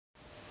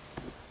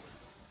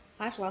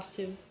Hi,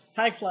 FlossTube.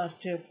 Hi,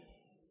 FlossTube.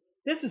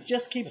 This is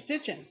Just Keep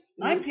Stitching.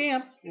 I'm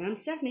Pam. And I'm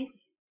Stephanie.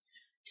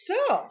 So,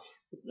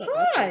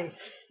 hi.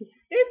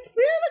 It's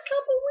been a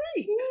couple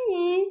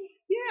weeks.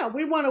 Yeah,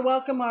 we want to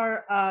welcome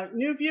our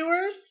new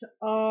viewers,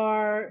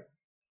 our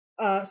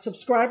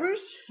subscribers,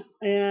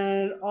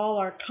 and all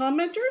our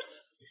commenters.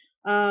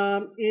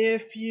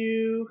 If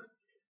you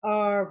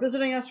are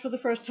visiting us for the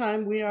first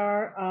time, we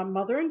are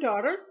mother and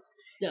daughter.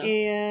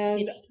 Yeah.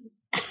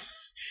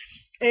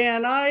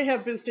 And I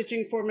have been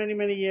stitching for many,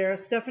 many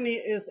years.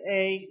 Stephanie is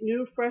a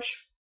new, fresh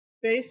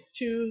face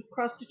to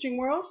cross-stitching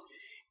world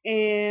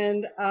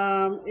and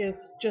is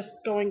just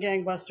going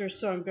gangbusters,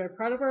 so I'm very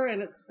proud of her,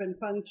 and it's been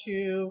fun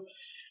to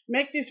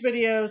make these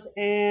videos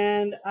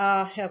and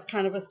have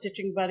kind of a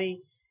stitching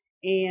buddy,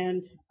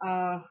 and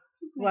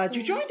glad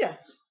you joined us.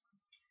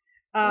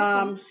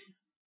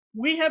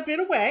 We have been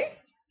away,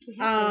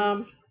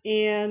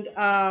 and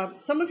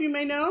some of you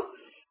may know,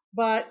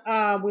 but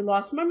we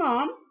lost my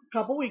mom a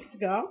couple weeks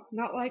ago.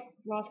 Not like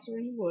lost her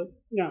in the woods.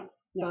 No.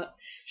 But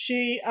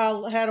she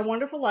had a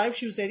wonderful life.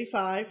 She was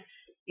 85.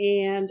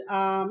 And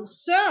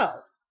so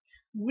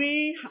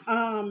we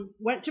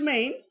went to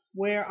Maine,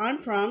 where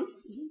I'm from,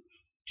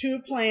 to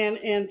plan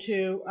and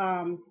to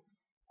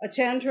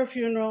attend her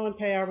funeral and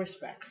pay our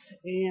respects.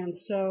 And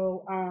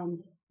so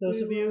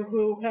those of you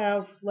who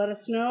have let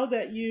us know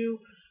that you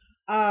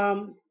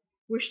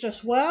wished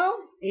us well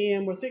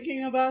and were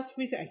thinking of us,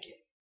 we thank you.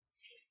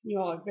 You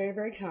all are very,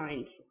 very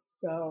kind.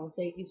 So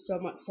thank you so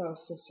much, so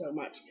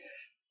much.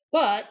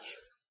 But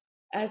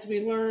as we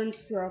learned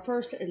through our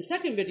first and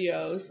second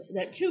videos,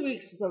 that 2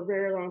 weeks is a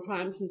very long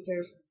time since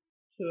there's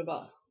two of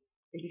us,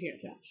 if you can't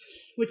tell,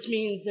 which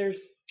means there's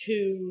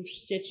two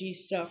stitchy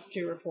stuff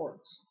to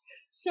report.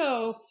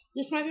 So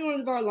this might be one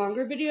of our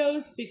longer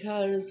videos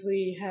because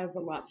we have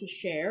a lot to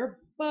share,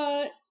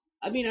 but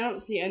I mean, I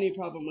don't see any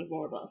problem with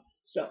more of us.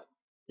 So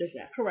there's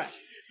that. Correct.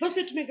 Plus,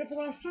 we have to make up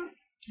for last time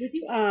with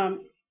you.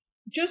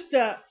 Just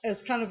as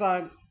kind of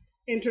an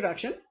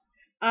introduction,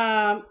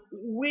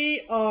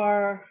 we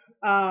are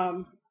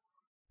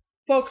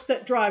folks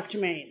that drive to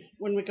Maine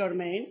when we go to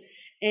Maine,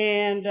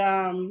 and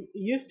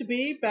used to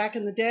be back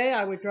in the day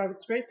I would drive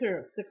it straight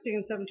through 16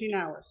 and 17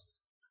 hours.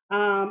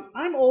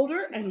 I'm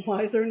older and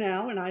wiser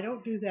now, and I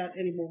don't do that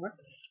anymore,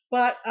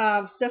 but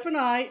Steph and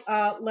I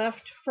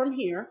left from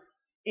here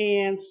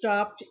and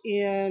stopped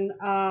in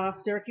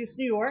Syracuse,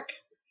 New York,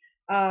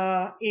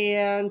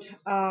 and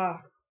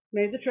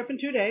made the trip in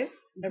 2 days.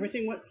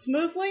 Everything went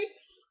smoothly.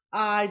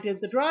 I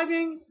did the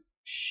driving,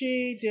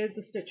 she did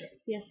the stitching.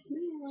 Yes,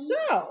 ma'am.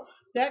 So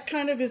that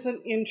kind of is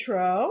an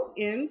intro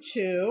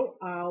into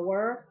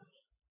our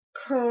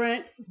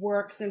current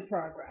works in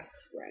progress.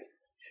 Right.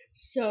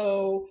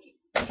 So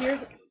here's,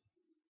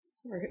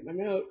 sorry, I hit my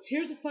notes.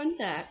 Here's a fun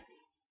fact.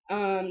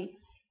 I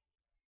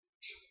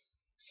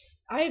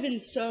have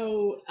been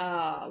so,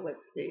 let's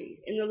see,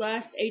 in the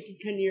last 8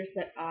 to 10 years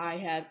that I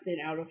have been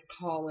out of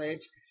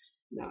college,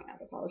 not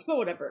out of college, but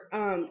whatever.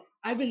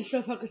 I've been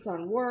so focused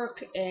on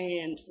work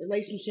and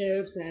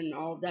relationships and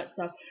all of that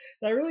stuff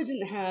that I really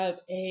didn't have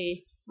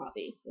a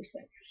hobby, per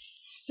se.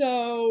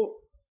 So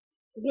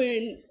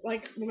when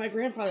my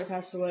grandfather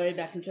passed away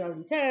back in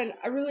 2010,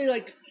 I really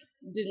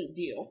didn't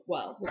deal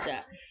well with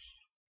that.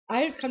 I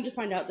have come to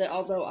find out that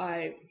although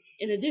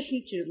in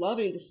addition to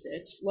loving to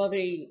stitch,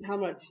 loving how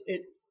much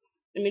it's,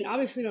 I mean,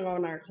 obviously my mom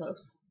and I are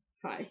close.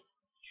 Hi.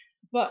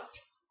 But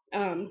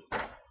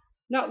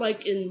not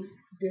like in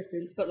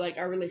distance, but like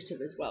our relationship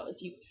as well.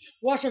 If you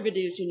watch our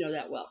videos, you know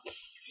that well.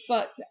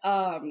 But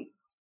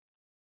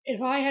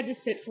if I had to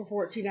sit for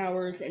 14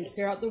 hours and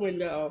stare out the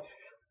window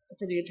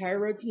for the entire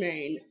road to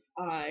Maine,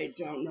 I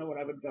don't know what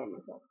I would have done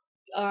myself.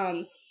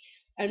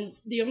 And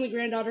the only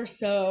granddaughter,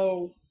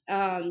 so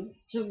to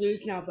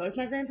lose now both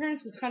my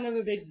grandparents was kind of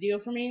a big deal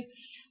for me.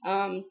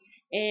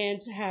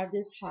 And to have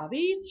this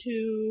hobby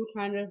to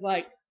kind of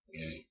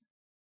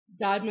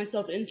dive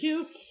myself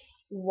into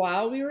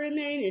while we were in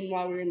Maine and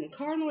while we were in the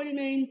car on the way to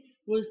Maine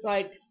was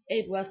like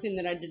a blessing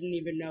that I didn't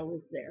even know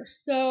was there.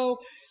 So,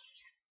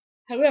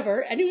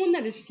 however, anyone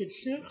that has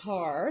stitched in a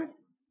car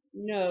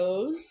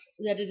knows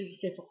that it is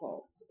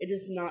difficult. It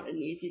is not an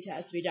easy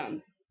task to be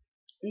done.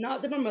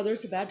 Not that my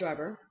mother's a bad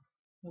driver,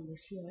 although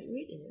she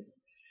lightweight is.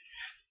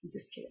 I'm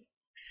just kidding.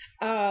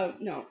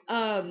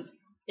 No.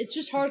 It's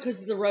just hard because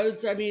the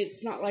roads, I mean,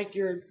 it's not like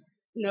you're,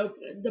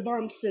 the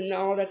bumps and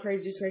all that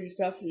crazy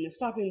stuff and the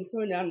stopping and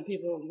slowing down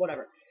people and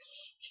whatever.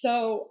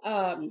 So,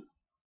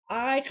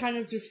 I kind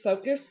of just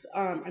focus,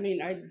 I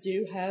mean, I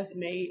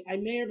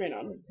may or may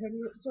not have a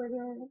 10-minute story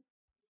there.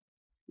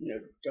 No,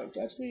 don't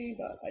judge me,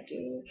 but I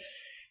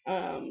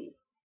do.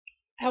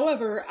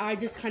 However, I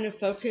just kind of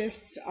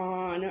focused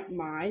on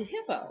my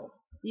hippo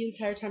the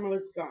entire time I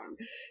was gone.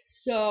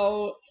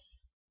 So,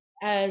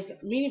 as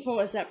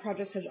meaningful as that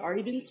project has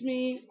already been to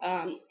me,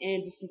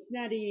 and to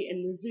Cincinnati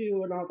and the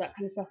zoo and all that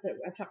kind of stuff that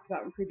I've talked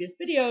about in previous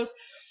videos,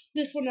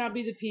 this will now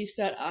be the piece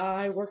that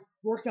I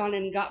worked on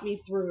and got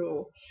me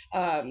through,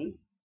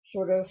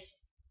 sort of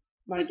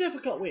a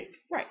difficult week.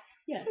 Right.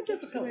 Yes. A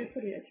difficult week.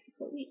 A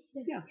difficult week.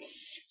 Yeah.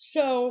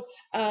 So,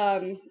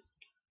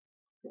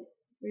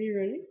 Are you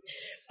ready?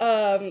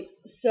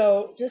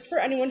 So just for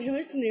anyone who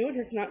is new and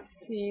has not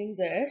seen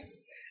this,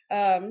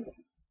 um,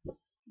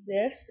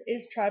 this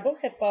is Tribal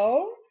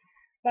Hippo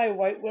by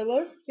White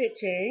Willow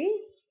Stitching.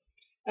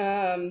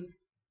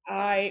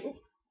 I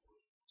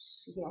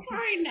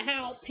trying to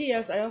help.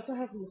 P.S. I also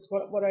have this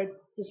what I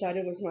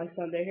decided was my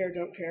Sunday hair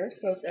don't care,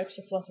 so it's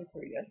extra fluffy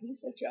for you guys. And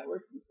so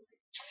shower.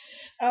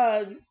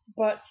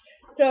 But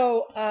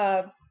so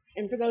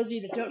and for those of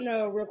you that don't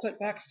know, real quick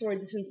backstory: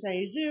 the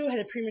Cincinnati Zoo had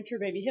a premature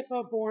baby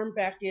hippo born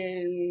back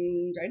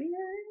in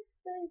January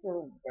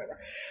or whatever.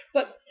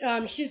 But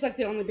she's like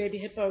the only baby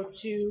hippo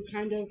to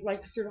kind of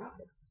like survive.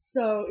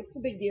 So it's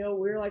a big deal.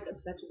 We're like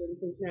obsessed with it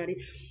in Cincinnati.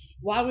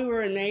 While we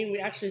were in Maine, we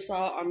actually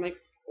saw on like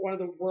one of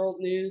the world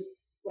news,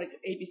 like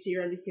ABC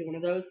or NBC, one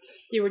of those,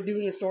 they were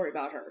doing a story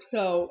about her.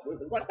 So we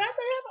was like, that's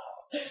a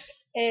hippo.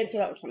 And so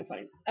that was kind of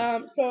funny.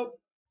 So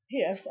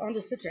yes, on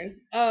the stitching.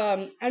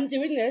 I'm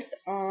doing this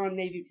on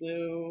navy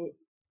blue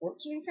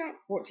 14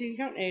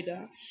 count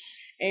Ada,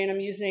 and I'm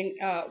using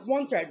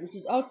one thread, which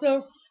is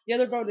also the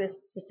other bonus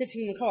to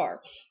stitching in the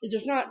car. It's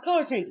just not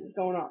color changes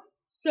going on.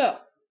 So,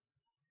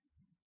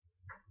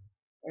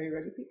 are you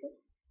ready, people?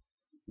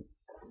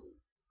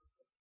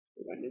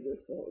 I need this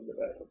to hold the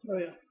back. Oh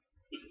yeah.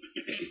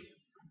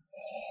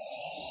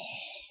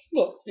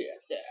 Look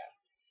at that.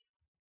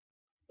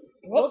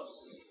 Whoops.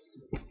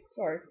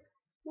 Sorry.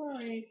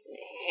 Sorry.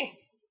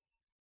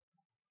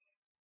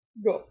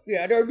 Look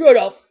at her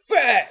little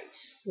face.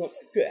 Look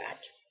at that.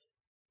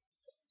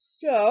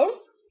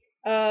 So,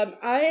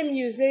 I am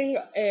using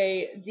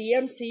a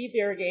DMC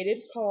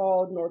variegated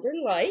called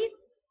Northern Light.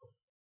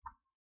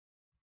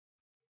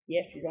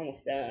 Yes, she's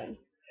almost done.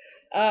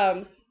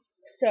 And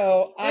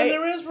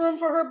there is room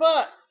for her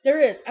butt.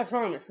 There is, I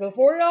promise.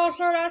 Before y'all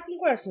start asking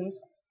questions,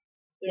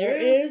 there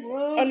is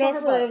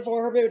enough room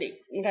for her booty.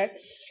 Okay.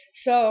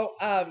 So,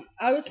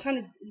 I was kind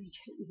of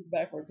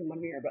backwards in my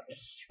mirror, but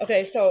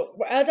okay. So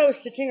as I was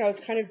stitching, I was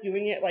kind of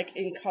doing it like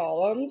in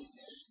columns.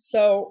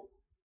 So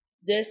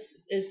this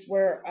is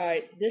where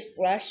this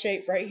last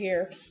shape right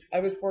here, I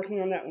was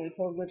working on that when we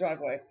pulled in the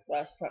driveway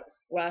last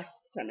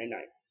Sunday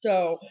night.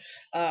 So,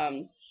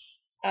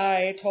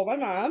 I told my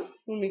mom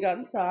when we got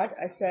inside,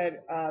 I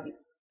said,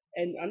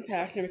 and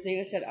unpacked and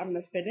everything, I said, I'm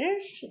going to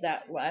finish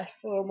that last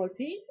little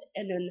motif,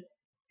 and then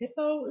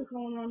Hippo is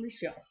going on the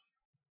shelf.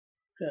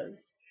 Because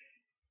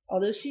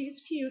although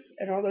she's cute,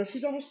 and although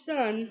she's almost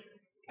done,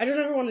 I don't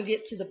ever want to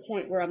get to the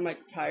point where I'm like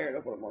tired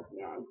of what I'm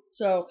working on.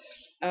 So,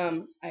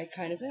 I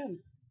kind of am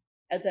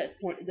at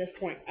this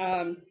point.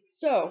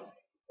 So,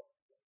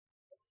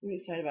 I'm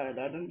excited about her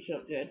though. Doesn't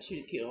feel good.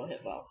 She's a cute little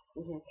hippo.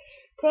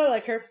 So I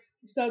like her.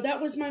 So that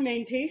was my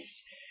main piece.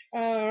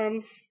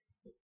 And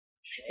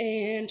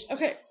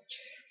okay.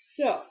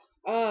 So,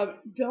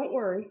 don't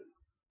worry.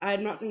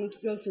 I'm not going to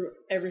go through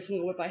every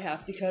single whip I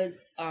have because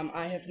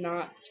I have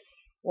not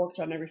worked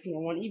on every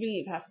single one, even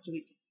in the past 2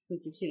 weeks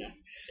since you've seen us.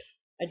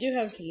 I do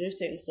have some new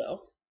things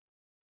though,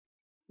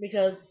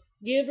 because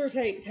give or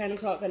take 10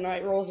 o'clock at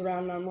night rolls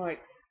around and I'm like,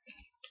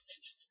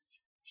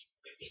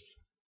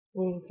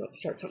 oh, let's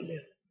start something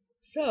new.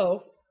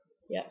 So,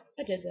 yeah,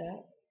 I did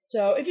that.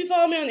 So if you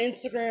follow me on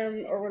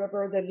Instagram or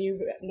whatever, then you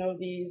know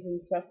these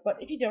and stuff. But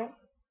if you don't,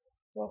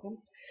 welcome.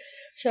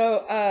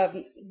 So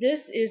I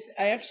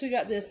actually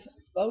got this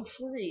for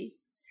free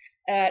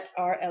at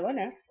our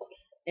LNS,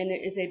 and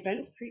it is a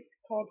bent creek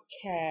called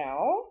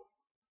Cal.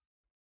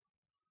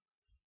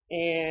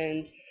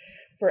 And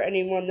for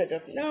anyone that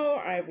doesn't know,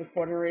 I was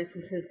born and raised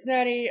in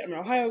Cincinnati. I'm an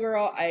Ohio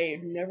girl. I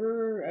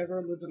never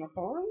ever lived on a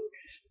farm,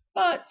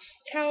 but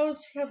cows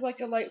have like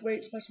a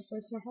lightweight special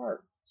place in my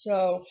heart.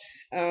 So,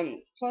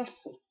 plus,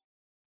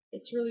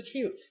 it's really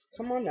cute.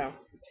 Come on now.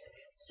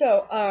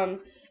 So,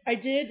 I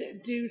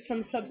did do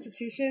some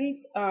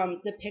substitutions.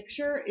 The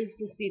picture is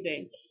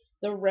deceiving.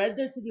 The red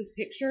that's in this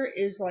picture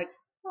is like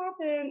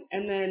popping,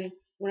 and then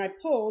when I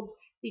pulled,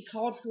 he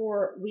called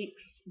for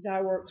Weeks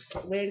Dye Works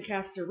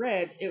Lancaster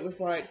Red. It was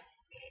like,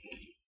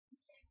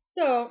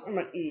 so I'm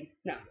like,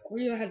 no,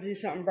 we're gonna have to do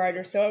something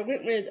brighter. So I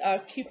went with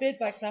Cupid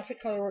by Classic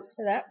Colorworks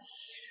for that.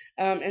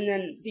 And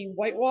then the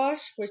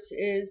whitewash, which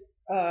is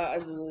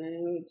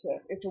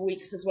it's a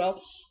Weeks as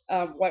well.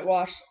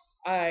 Whitewash,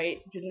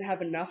 I didn't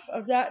have enough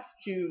of that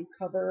to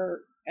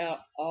cover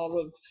all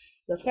of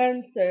the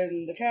fence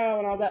and the cow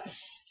and all that.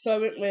 So I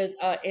went with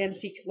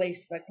Antique Lace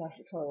by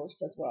Classic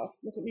Colorworks as well.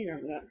 Look at me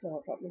remember that, so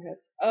I'll top my head.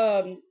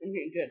 I'm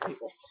getting good,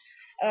 people.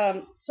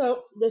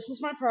 So this is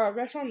my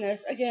progress on this.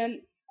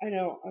 Again, I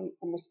know I'm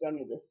almost done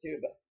with this too,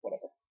 but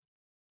whatever.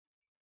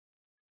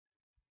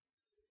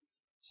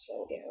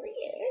 So there he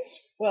is.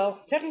 Well,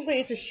 technically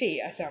it's a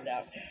she, I found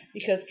out,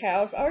 because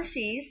cows are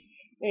she's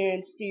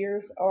and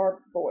steers are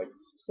boys.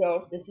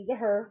 So this is a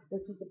her,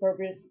 which is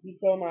appropriate, and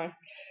so am I.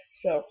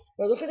 So,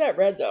 but look at that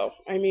red though.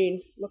 I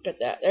mean, look at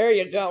that. There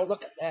you go.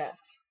 Look at that.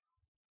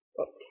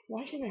 Oh,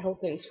 why can't I hold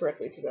things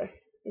correctly today?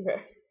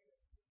 Okay.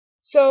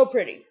 So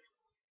pretty.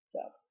 So,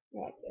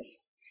 like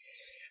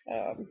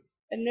this.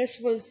 And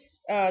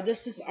this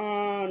is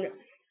on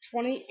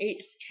 28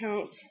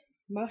 count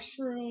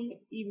mushroom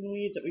even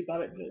weave that we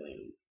bought at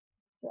Julian.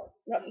 So,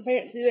 nothing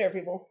fancy there,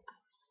 people.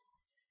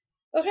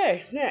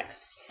 Okay, next.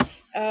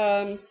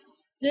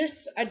 This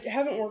I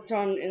haven't worked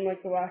on in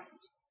like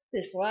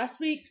this last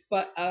week,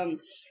 but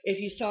if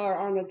you saw our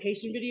on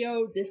location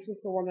video, this was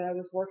the one that I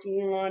was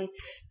working on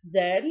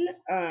then.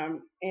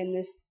 And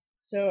this,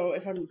 so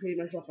if I'm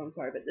repeating myself, I'm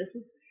sorry, but this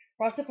is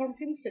Frosted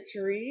Pumpkin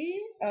Stitchery,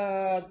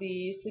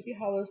 the Sleepy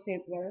Hollow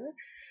sampler.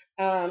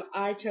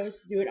 I chose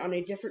to do it on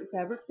a different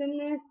fabric than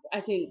this.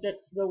 I think that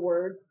the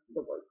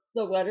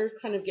letters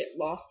kind of get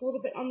lost a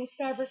little bit on this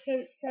fabric that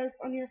it says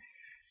on here.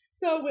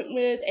 So I went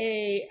with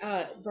a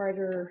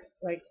brighter,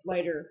 like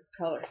lighter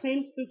color.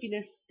 Same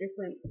spookiness,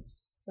 different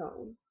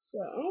tone. So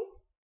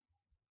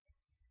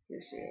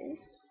here she is.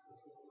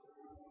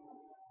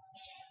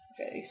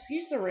 Okay,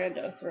 excuse the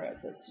rando thread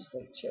that's just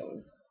like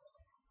chilling.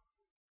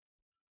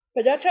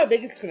 But that's how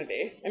big it's gonna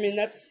be. I mean,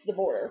 that's the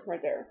border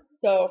right there.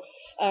 So,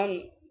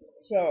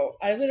 so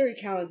I literally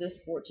counted this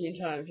 14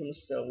 times and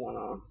still one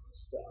off.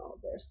 So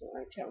there's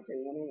not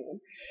counting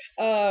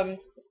one.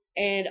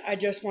 And I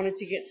just wanted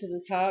to get to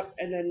the top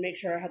and then make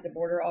sure I had the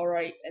border all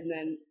right and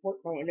then work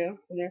my way down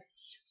from there.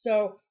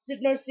 So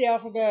did most of the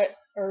alphabet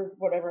or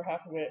whatever,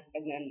 half of it,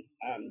 and then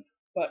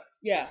but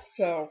yeah,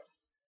 so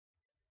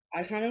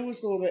I kind of was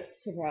a little bit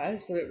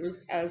surprised that it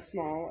was as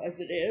small as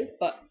it is,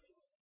 but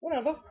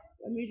whatever.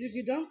 That means you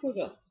get done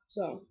quicker.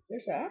 So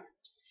there's that.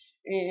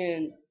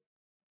 And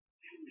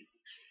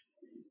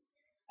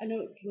I know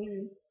it's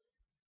linen,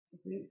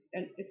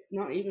 and it's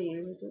not even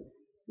linen, is it?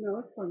 No,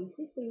 it's fun.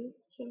 It's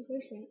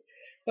 7%.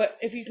 But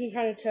if you can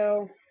kind of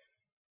tell,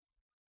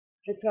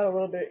 it's got a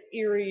little bit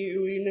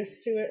eerie-ness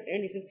to it,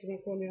 and you can see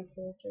my nails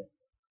there too.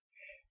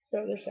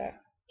 So there's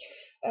that.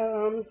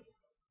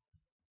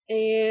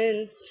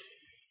 And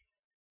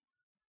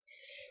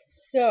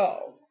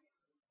so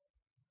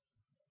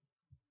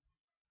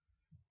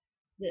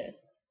this.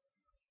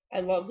 I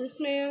love this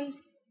man.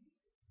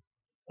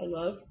 I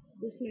love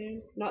this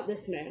man. Not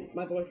this man,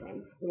 my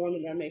boyfriend, the one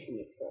that I'm making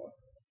this for.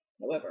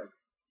 However,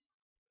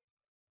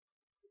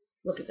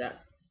 look at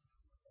that.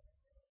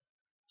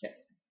 Okay.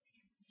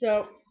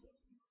 So,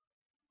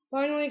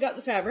 finally got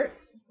the fabric,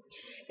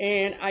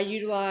 and I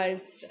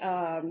utilized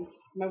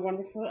my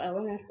wonderful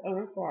LNS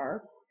owner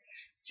Barb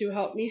to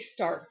help me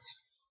start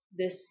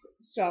this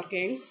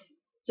stocking.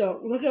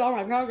 So, look at all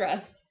my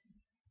progress.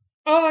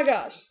 Oh my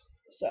gosh.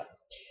 So,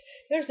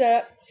 there's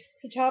that.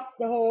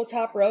 The whole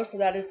top row, so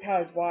that is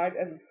how as wide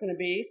as it's going to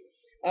be.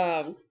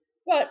 Or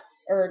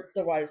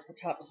the widest the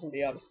top is going to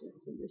be, obviously,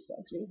 it's going to be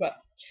stocking, but,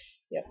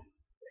 yeah.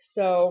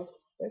 So,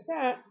 there's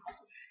that.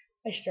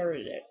 I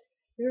started it.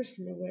 There's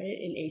no way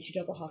in AG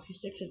double hockey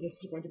sticks that this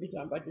is going to be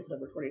done by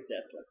December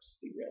 25th. Let's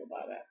be real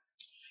about it.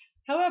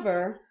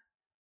 However,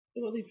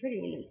 it will be pretty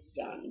when it's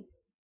done.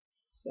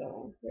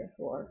 So,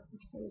 therefore,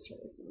 it's probably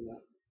starting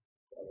that.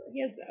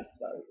 He hasn't asked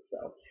about it,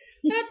 so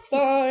that's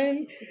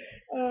fine.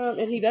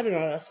 And he better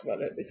not ask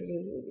about it because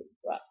he's going to get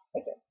flat.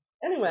 Okay.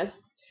 Anyway,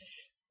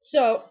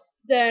 so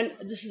then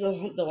this is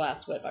the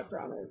last whip, I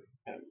promise.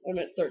 I'm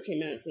at 13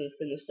 minutes and it's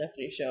been the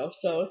Stephanie show,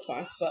 so it's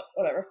fine, but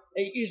whatever.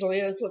 It usually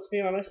is, let's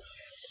be honest.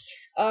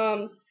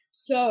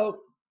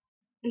 So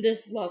this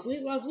lovely,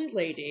 lovely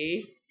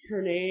lady,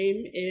 her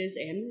name is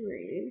Anne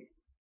Marie.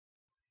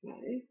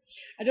 Hi.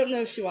 I don't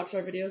know if she watched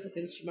our videos. I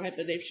think she might,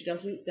 but if she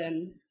doesn't,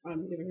 then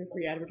I'm giving her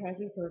free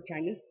advertising for her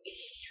kindness.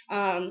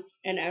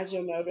 And as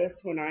you'll notice,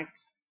 it's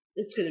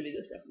going to be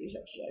the Stephanie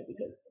show today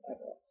because I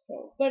will.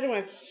 So, but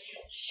anyway,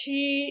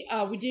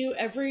 we do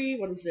every,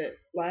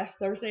 last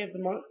Thursday of the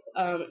month.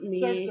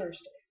 Third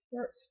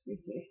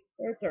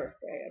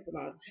Thursday of the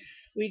month.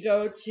 We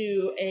go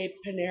to a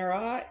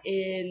Panera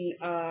in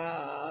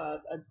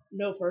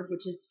Milford,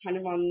 which is kind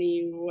of on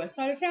the west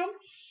side of town.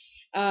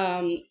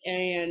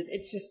 And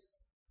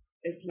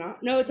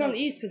it's on the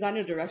east because I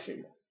know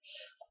directions.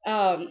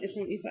 It's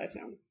on the east side of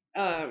town.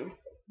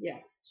 Yeah,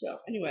 so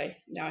anyway,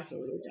 now I feel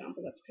really dumb,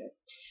 but that's okay.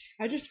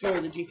 I just go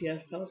where the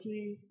GPS tells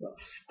me.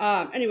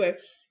 Anyway,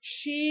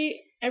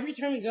 every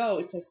time we go,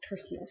 it's like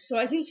Christmas. So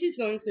I think she's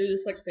going through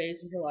this like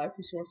phase in her life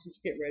where she wants to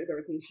just get rid of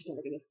everything she's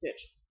never going to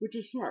stitch, which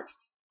is smart.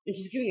 And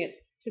she's giving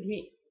it to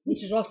me,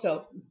 which is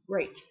also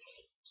great.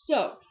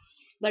 So,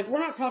 like, we're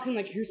not talking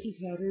like, here's some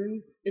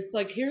patterns. It's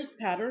like, here's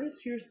patterns,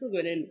 here's the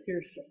linen,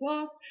 here's the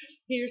floss,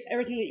 here's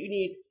everything that you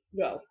need,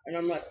 go. And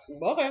I'm like,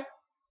 okay.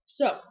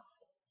 So,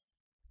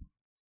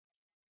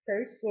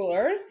 Terry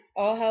Schooler,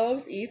 All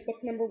Hallows Eve, book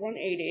number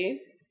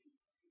 180.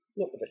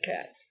 Look at the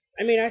cat.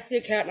 I mean, I see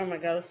a cat and I'm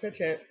like, gotta stitch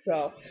it.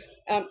 So,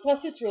 plus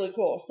it's really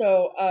cool.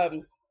 So,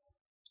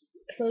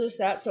 so there's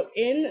that. So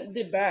in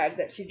the bag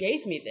that she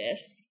gave me this,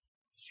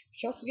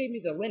 she also gave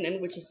me the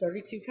linen, which is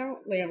 32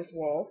 count lamb's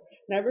wool.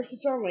 Never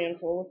stitched on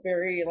lamb's wool. It's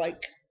very, like,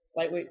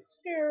 lightweight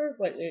scarf,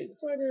 lightweight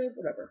threaded,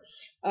 whatever.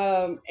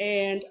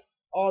 And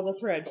all the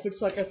threads, which,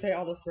 like I say,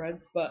 all the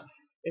threads, but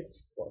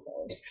it's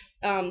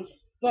 $4.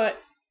 But,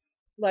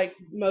 like,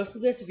 most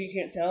of this, if you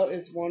can't tell,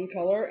 is one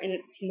color, and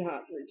it's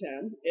not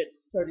 310. It's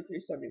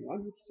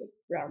 33.71. It's just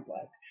brown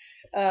black.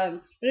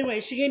 But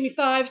anyway, she gave me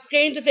 5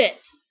 skeins of it.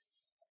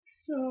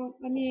 So,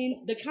 I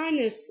mean, the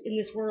kindness in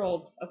this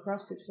world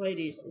across six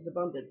ladies is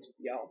abundant,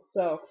 y'all.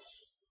 So,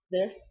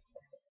 this.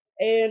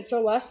 And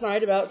so last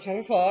night, about 10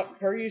 o'clock,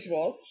 per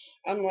usual,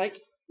 I'm like,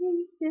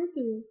 let's do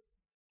this.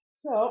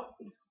 So,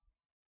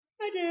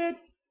 I did.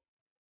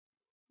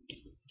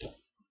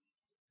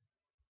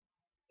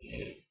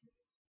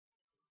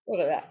 Look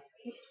at that.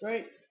 That's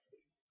great.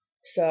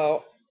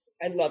 So,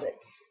 I love it.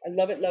 I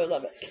love it, love it,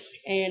 love it.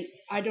 And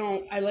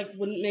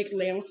wouldn't make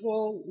lamb's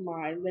wool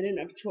my linen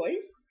of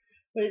choice,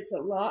 but it's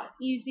a lot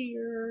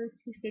easier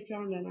to stitch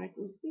on than I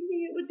was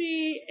thinking it would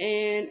be,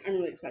 and I'm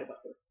really excited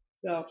about this.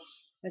 So,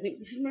 I think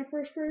this is my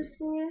first pair of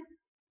school wear.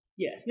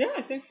 Yes. Yeah,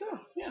 I think so.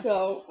 Yeah.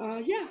 So,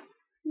 yeah.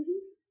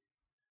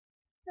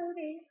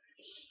 Okay.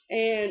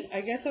 And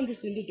I guess I'm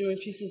just into doing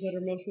pieces that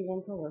are mostly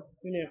one color.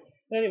 Who knew?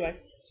 But anyway,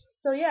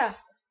 so yeah,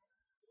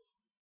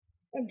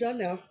 I'm done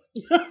now.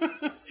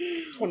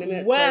 20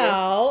 minutes.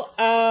 Well,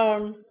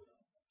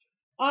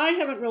 I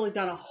haven't really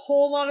done a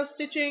whole lot of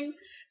stitching.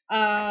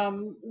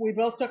 We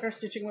both took our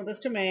stitching with us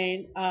to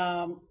Maine.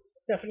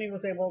 Stephanie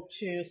was able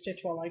to stitch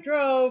while I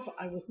drove.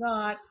 I was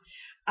not.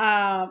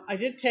 I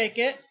did take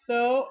it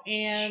though,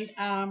 and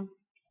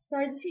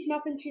sorry, this is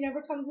Muffin. She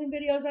never comes in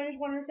videos. I just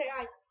wanted to say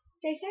hi.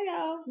 Say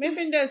hello.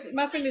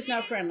 Muffin is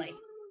not friendly.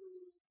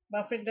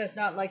 Muffin does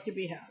not like to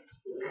be held.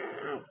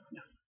 No.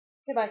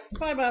 Goodbye.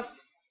 Bye, Muff.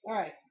 All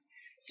right.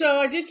 So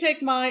I did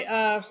take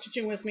my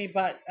stitching with me,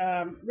 but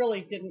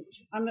really didn't.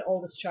 I'm the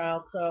oldest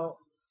child, so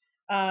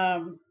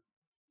I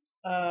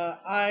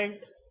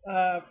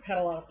had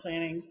a lot of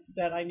planning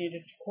that I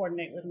needed to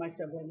coordinate with my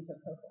siblings and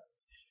so forth.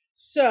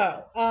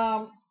 So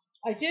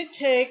I did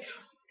take,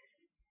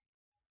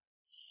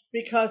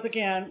 because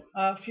again,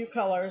 a few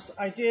colors,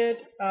 I did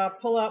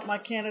pull out my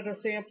Canada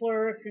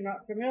sampler. If you're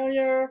not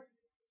familiar,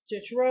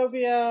 Stitch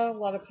Rovia. A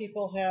lot of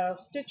people have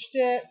stitched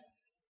it.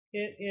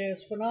 It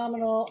is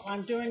phenomenal.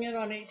 I'm doing it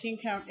on 18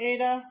 count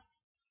Aida,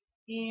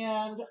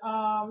 and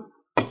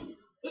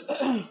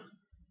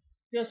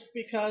just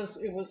because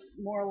it was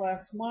more or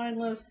less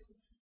mindless,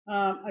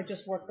 I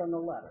just worked on the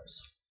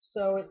letters.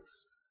 So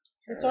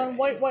it's on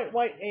white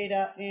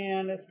Aida,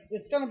 and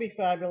it's going to be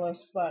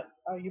fabulous. But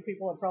you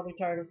people are probably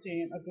tired of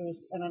seeing a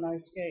goose and an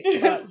ice skate.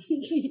 But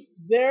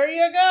there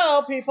you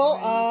go, people.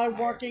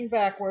 Working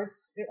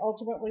backwards. It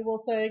ultimately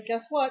will say,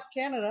 guess what,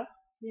 Canada.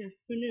 Yeah,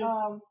 who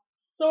knew?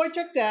 So I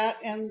took that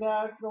and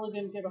really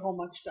didn't get a whole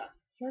much done.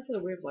 Sorry for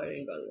the weird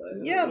lighting, by the way.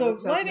 Yeah, the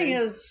lighting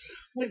is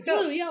like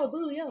blue,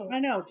 yellow. I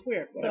know, it's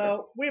weird. Whatever.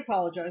 So we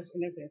apologize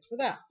in advance for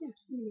that.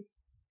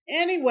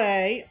 Yeah.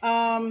 Anyway,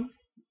 I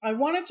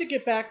wanted to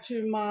get back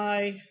to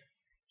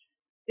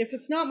if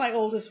it's not my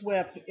oldest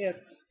whip,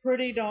 it's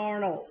pretty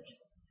darn old.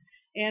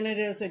 And it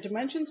is a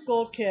Dimensions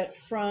Gold kit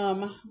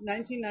from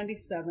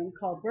 1997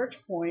 called Birch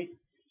Point.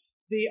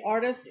 The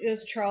artist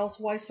is Charles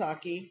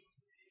Wysocki.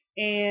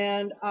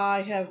 And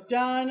I have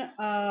done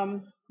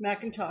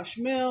Macintosh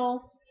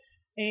Mill,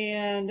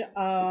 and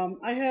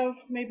I have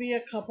maybe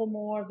a couple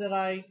more that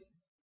I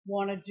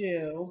want to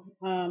do.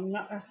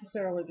 Not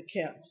necessarily the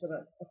kits, but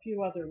a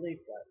few other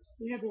leaflets.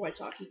 We have a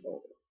Wysocki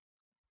folder.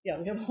 Yeah,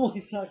 we have a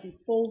Wysocki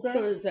folder.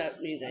 So does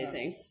that mean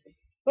anything?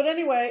 But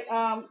anyway,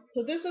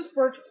 so this is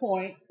Birch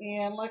Point,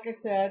 and like I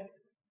said,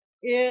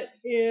 it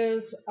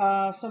is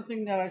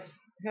something that I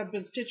have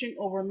been stitching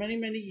over many,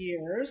 many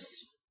years.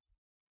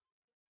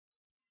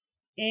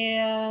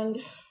 And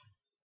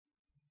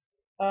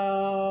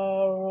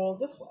roll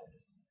this way.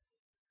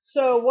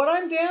 So what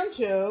I'm down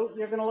to,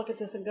 you're going to look at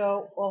this and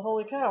go, well,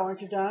 holy cow, aren't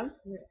you done?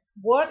 Yeah.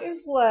 What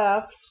is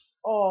left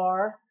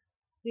are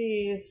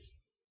these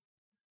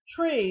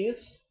trees,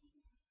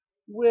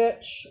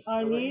 which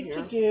I need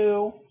to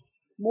do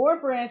more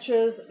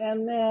branches,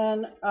 and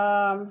then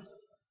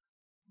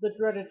the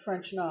dreaded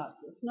French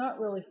knots. It's not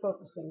really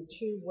focusing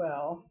too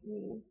well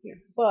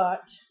here,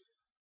 but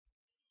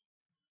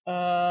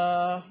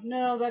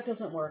no, that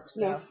doesn't work.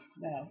 No.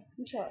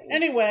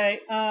 Anyway,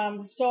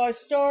 so I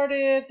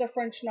started the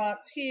French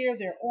knots here.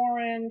 They're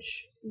orange,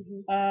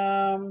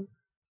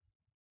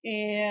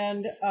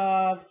 and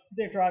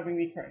they're driving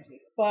me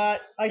crazy.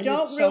 But I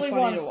don't really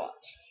want to watch.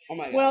 Oh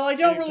my God. Well, I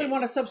don't really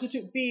want to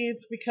substitute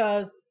beads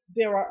because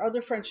there are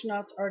other French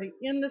knots already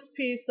in this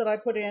piece that I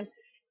put in,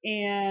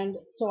 and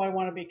so I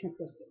want to be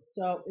consistent.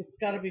 So it's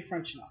got to be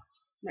French knots.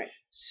 Right.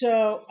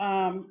 So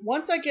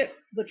once I get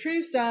the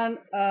trees done,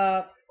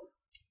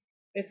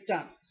 it's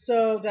done.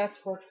 So that's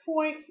Birch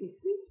Point.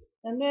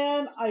 And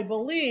then I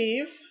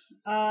believe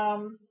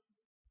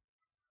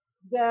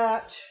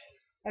that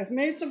I've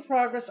made some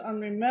progress on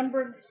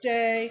Remembrance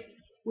Day,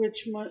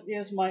 which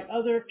is my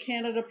other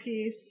Canada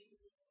piece,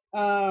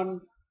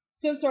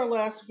 since our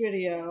last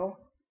video.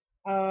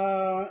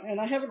 And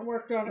I haven't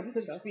worked on it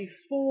since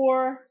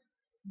before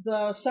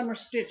the Summer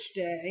Stitch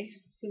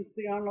Day, since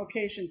the On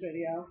Location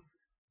video.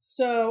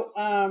 So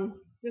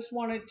just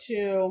wanted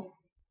to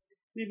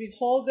maybe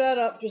hold that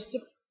up just a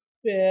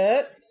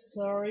bit.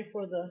 Sorry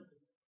for the,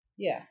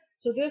 yeah.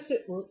 So this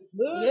is,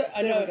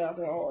 I know it's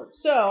so hard.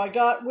 So I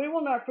got We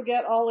Will Not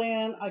Forget all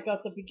in. I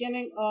got the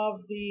beginning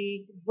of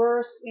the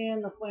verse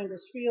in the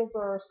Flanders Field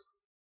verse.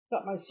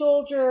 got my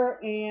soldier,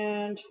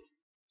 and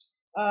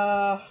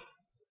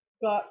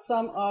got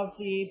some of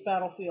the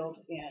battlefield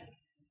in.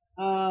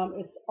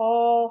 It's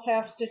all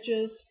half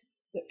stitches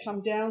that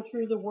come down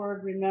through the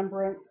word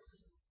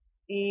remembrance,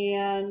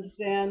 and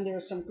then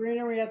there's some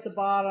greenery at the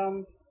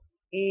bottom,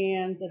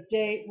 and the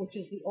date, which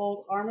is the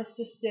old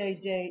Armistice Day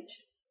date,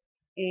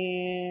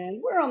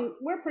 and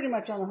we're pretty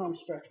much on the home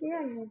stretch. We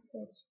are on the home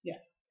stretch. Yeah.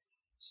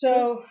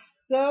 So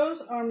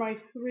those are my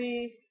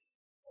 3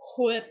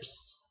 Whips.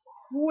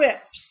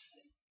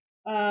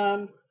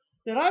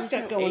 That I've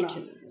got going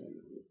on.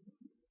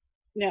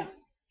 Yeah.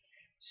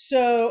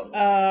 So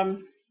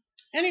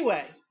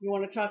anyway, you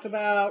want to talk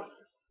about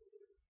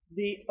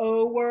the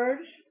O word?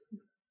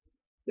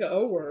 The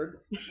O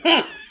word.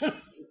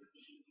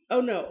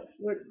 Oh no,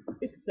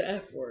 it's the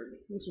F word,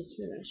 which is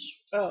Finnish.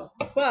 Oh,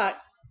 but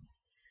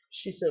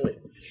she's silly,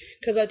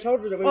 because I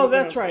told her that we. Oh,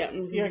 that's right.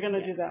 Yeah, you're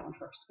gonna do that one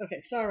first.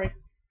 Okay, sorry.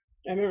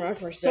 I remember my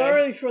first day.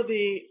 Sorry for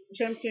the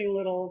tempting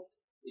little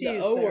tease. The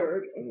O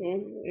word.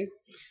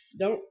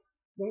 Don't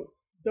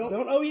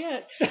oh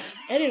yet.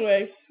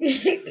 Anyway,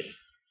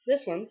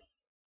 this one,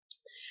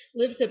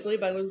 Live Simply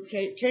by Liz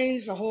Kate,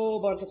 changed a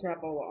whole bunch of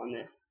crap on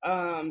this.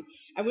 I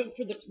went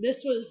for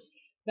this was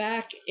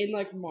back in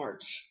like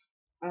March.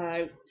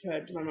 I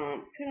said to my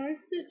mom, "Can I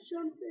stitch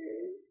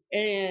something?"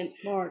 And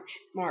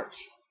March.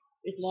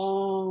 It's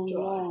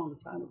long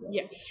time ago.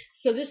 Yeah.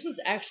 So this was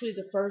actually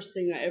the first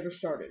thing I ever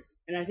started.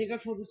 And I think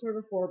I've told this story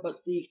before,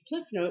 but the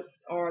cliff notes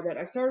are that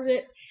I started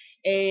it,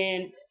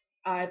 and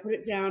I put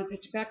it down,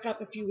 picked it back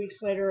up a few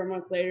weeks later, a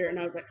month later, and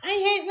I was like, I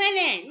hate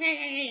winning!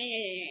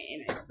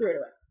 And I threw it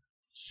away.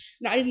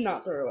 No, I did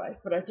not throw it away,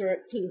 but I threw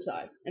it to the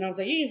side. And I was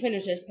like, you can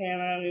finish this, Pam,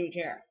 I don't even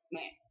care.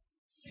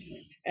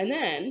 And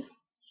then,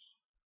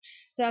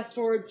 fast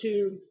forward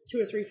to 2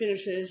 or 3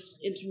 finishes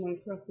into my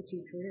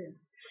cross-stitching career.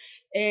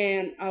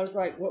 And I was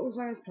like, what was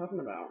I talking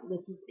about?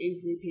 This is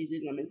easy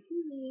peasy lemon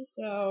squeezy.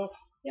 So,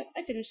 yep,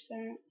 I finished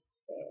that.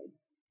 So.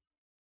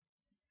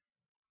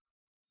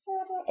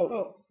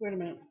 Oh, wait a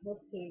minute. Let's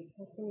see.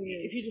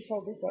 If you just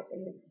hold this up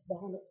and it's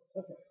behind it.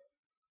 Okay.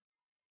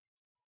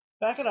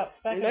 Back it up.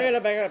 Back it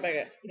up.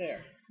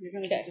 There. You're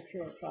going to get the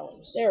pure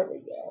colors. There we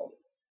go.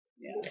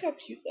 Yeah. Look how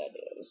cute that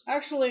is.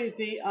 Actually,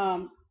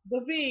 the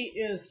V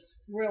is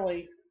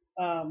really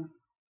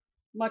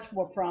much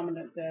more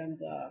prominent than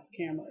the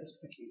camera is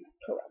picking up.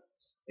 Correct.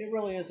 It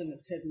really isn't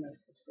as hidden as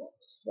the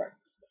slopes. Right.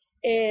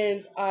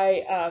 And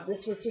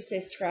this was just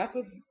a scrap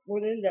of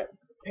linen that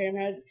Pam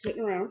had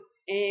sitting around.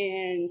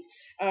 And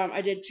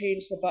I did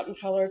change the button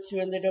color to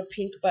a little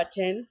pink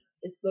button.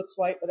 It looks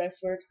white, but I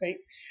swear it's pink.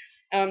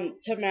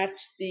 To match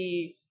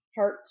the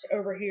heart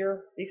over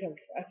here, because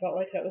I felt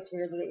like that was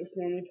weird that it was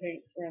normally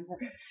pink around her.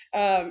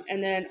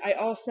 And then I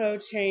also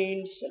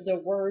changed the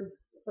words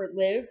for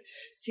live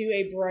to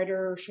a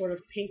brighter sort of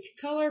pink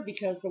color,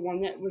 because the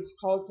one that was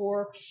called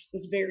for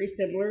was very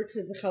similar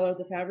to the color of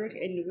the fabric,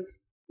 and it was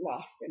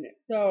lost in it.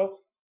 So,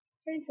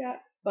 change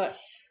that. But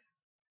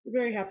I'm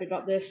very happy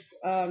about this.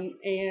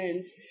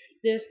 And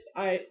this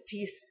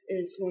piece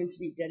is going to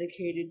be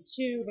dedicated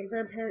to my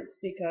grandparents,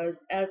 because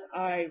as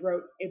I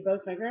wrote in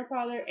both my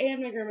grandfather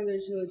and my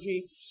grandmother's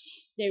eulogy,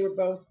 they were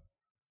both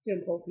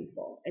simple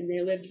people, and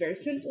they lived very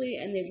simply,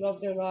 and they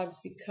loved their lives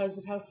because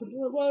of how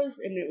simple it was,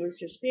 and it was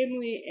just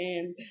family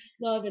and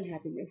love and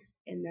happiness,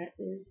 and that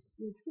is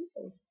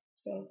simple.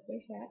 So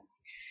there's that.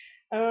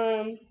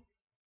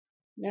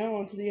 Now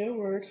on to the O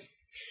word.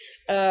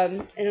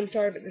 And I'm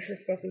sorry, but this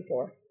is spoken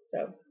for.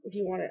 So if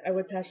you want it, I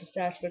would pass the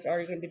stash, but it's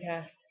already going to be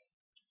passed.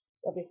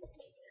 Love you.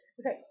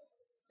 Okay,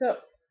 so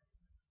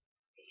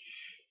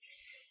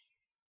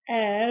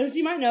as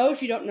you might know,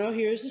 if you don't know,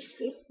 here's the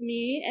scoop.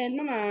 Me and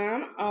my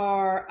mom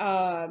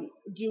are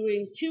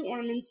doing 2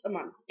 ornaments a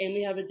month, and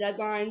we have a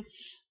deadline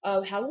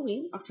of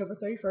Halloween, October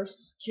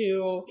 31st,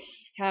 to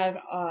have,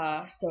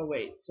 so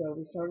we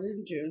started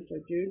in June, so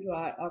June,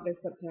 July,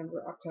 August,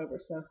 September, October,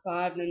 so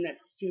 5, and then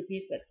that's 2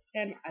 apiece, that's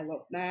 10. I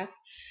love math.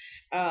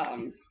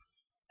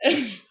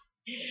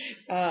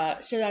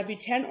 So that'd be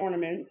 10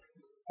 ornaments.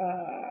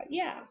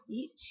 Yeah,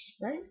 each,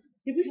 right?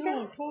 Did we start?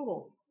 No,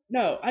 total.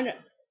 No, I know.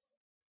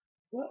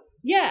 What?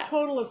 Yeah.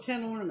 Total of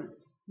 10 ornaments.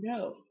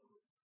 No,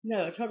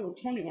 a total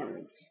of 20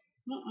 ornaments.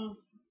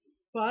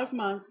 5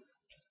 months.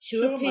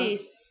 2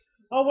 apiece.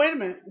 Oh, wait a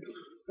minute.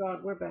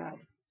 God, we're bad.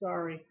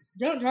 Sorry.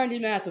 Don't try and do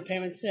math with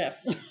Pam and Steph.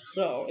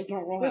 So it's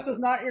not wrong. This is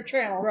not your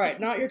channel. Right,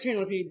 not your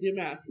channel if you do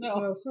math. No.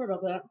 So sorry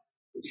about that.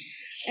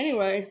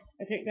 Anyway,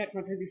 I take back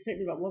my previous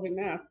statement about loving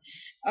math.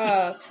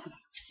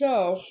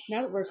 So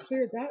now that we're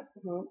cleared that,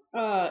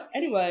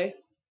 anyway,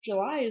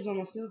 July is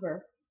almost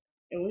over,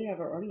 and we have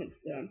our ornaments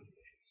done.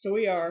 So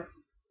we are.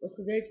 What's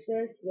the date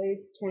today?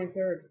 Today's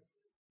 23rd.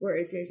 We're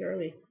 8 days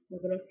early.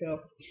 Look at us go.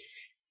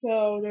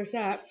 So there's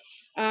that.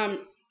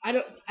 I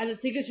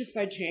don't think it's just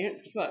by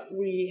chance, but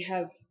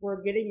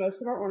we're getting most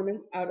of our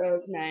ornaments out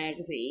of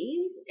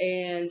magazines,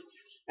 and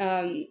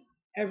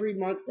every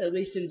month, at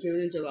least in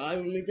June and July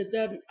when we did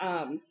them,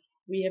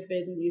 we have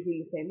been using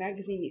the same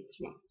magazine each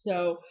month.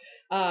 So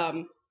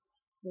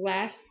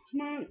last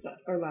month,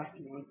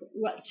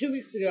 2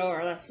 weeks ago,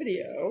 our last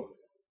video.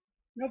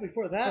 No,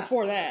 before that.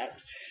 Before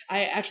that,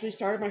 I actually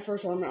started my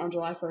first ornament on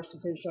July 1st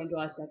and finished on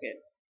July 2nd.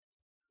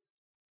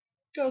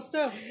 Go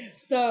Steph.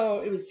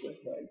 So it was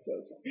just like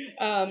so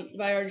sorry.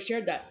 But I already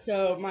shared that.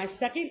 So my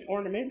second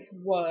ornament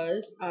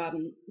was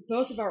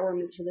both of our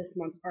ornaments for this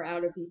month are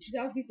out of the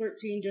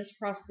 2013 Just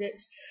Cross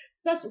Stitch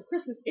special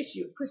Christmas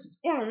issue of Christmas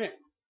ornaments.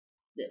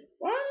 This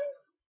one.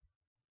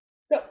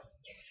 So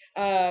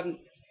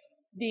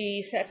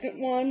the second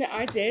one that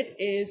I did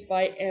is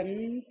by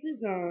M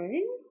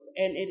Designs,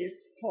 and it is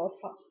called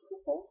Hot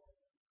Purple.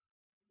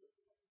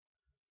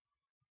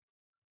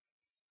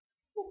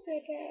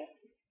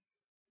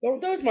 Don't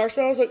those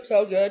marshmallows look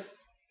so good?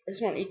 I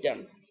just want to eat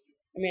them.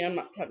 I mean, I'm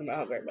not talking about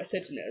how great my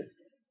stitching is,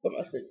 but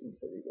my stitching is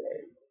pretty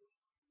great.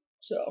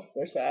 So,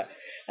 there's that.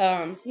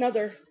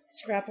 Another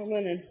scrap of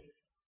linen.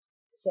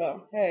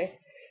 So, hey.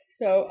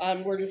 So,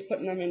 we're just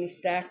putting them in a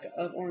stack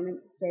of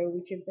ornaments so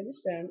we can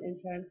finish them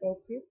in time for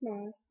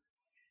Christmas.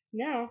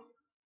 Now,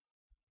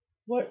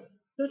 what?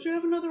 Don't you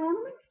have another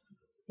ornament?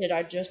 Did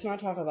I just not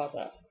talk about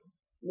that?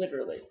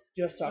 Literally,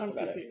 just talked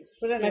about confused. it.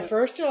 But anyway. My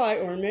first July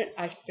ornament,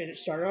 I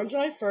started on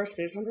July 1st,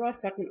 finished on July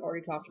 2nd,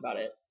 already talked about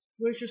it.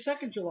 Where's your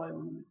second July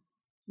ornament?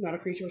 Not a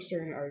creature was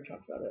stirring, I already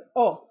talked about it.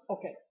 Oh,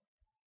 okay.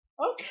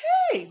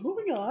 Okay,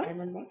 moving on. I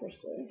remember my first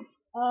day.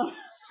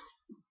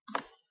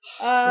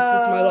 This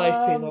is my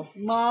life, people.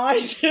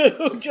 My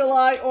 2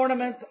 July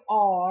ornaments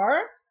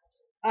are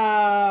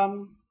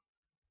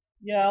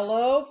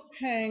yellow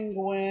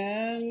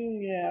penguin.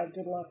 Yeah,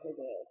 good luck with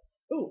this.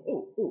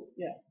 Ooh.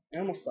 Yeah. I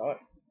almost saw it.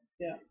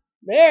 Yeah.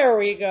 There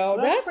we go.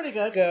 Well, that's pretty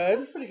good.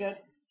 That's pretty good.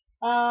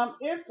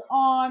 It's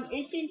on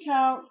 18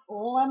 count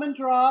lemon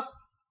drop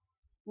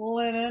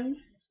linen,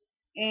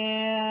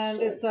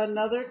 and it's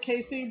another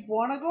Casey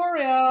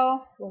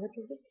Buonagorio.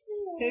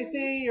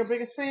 Casey, your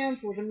biggest fans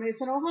live in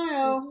Mason,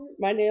 Ohio.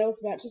 My nails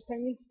match as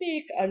penguins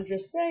speak. I'm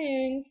just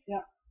saying.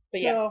 Yeah.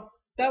 But yeah. So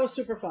that was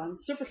super fun.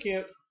 Super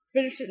cute.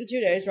 Finished it in 2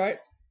 days, right?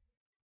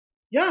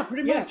 Yeah,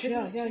 pretty much.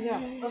 Yeah.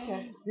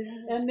 Okay.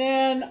 And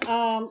then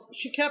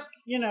she kept,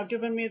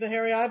 giving me the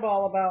hairy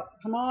eyeball about,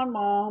 come on,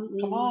 Mom,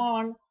 come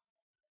on.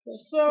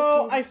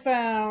 So I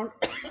found.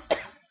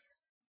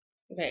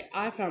 Okay,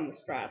 I found the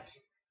scrap.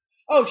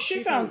 Oh,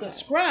 she found the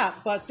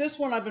scrap, but this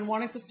one I've been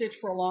wanting to stitch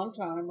for a long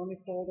time. Let me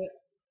fold it.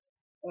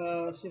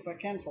 See if I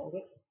can fold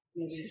it.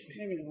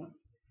 Maybe not.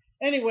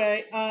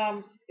 Anyway,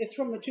 it's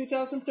from the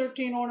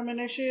 2013 ornament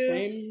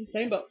issue.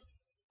 Same book.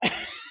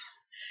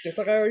 Just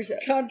like I already said.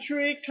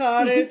 Country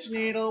Cottage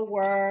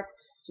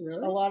Needleworks.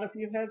 Really? A lot of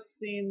you have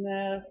seen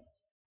this.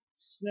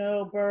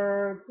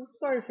 Snowbirds. I'm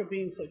sorry for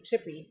being so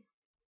tippy.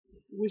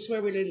 We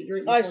swear we didn't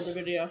drink before the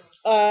video.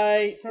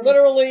 I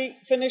literally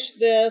finished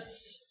this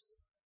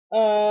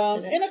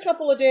in a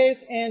couple of days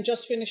and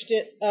just finished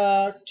it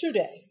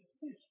today.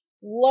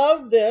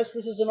 Love this.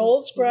 This is an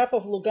old scrap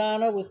of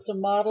Lugana with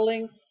some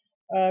modeling,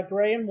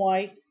 gray and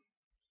white.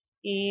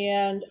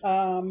 And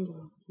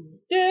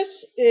this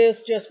is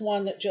just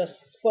one that just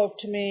spoke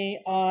to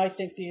me. I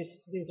think these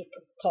are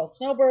called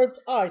snowbirds.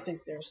 I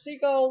think they're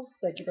seagulls.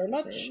 Thank you very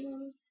much.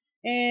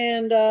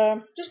 And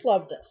just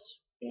love this.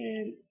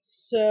 And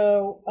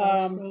so,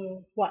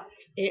 what?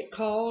 It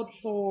called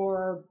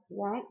for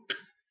Blanc,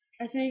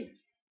 I think,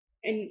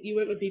 and you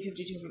went with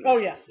B5200. Oh,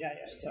 yeah.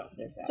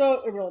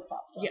 So it really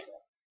pops up. Yeah.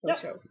 Yep.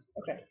 So,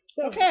 okay.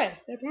 So, okay.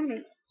 That's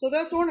ornaments. So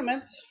that's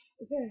ornaments.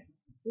 Okay.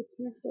 What's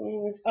next on the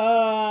list?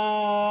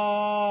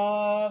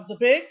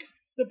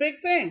 The big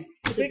thing.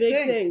 The big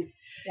thing.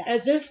 Yeah.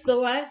 As if the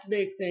last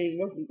big thing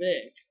wasn't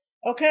big.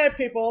 Okay,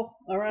 people.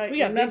 All right. We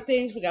got big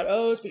things. We got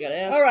O's. We got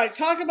F's. All right.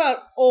 Talk about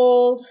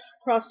old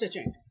cross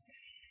stitching.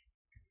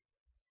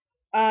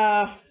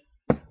 I've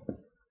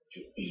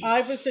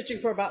been stitching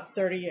for about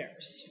 30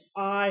 years.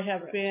 I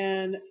have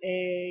been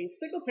a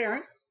single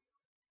parent,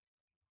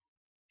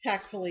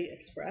 tactfully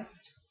expressed,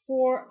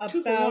 for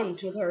about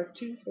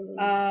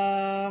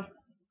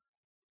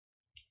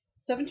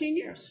 17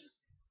 years.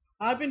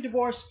 I've been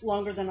divorced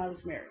longer than I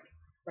was married,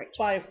 right,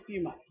 by a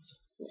few months.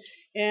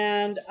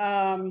 And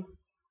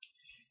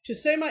to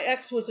say my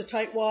ex was a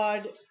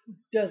tightwad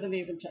doesn't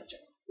even touch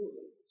it.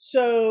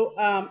 So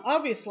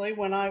obviously,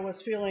 when I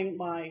was feeling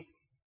my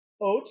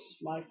oats,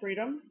 my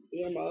freedom.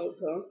 Yeah, my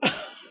oats, huh?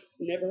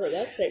 Never heard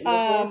that statement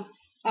before.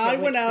 I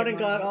went out and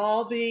got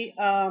all the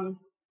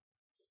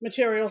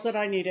materials that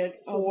I needed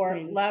for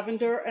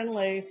Lavender and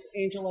Lace,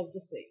 Angel of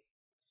the Sea.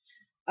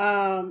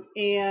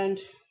 And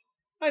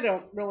I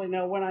don't really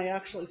know when I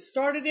actually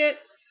started it,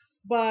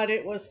 but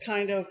it was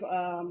kind of,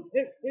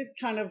 it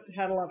kind of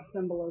had a lot of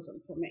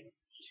symbolism for me.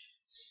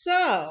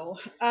 So,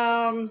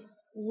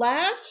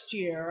 last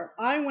year,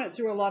 I went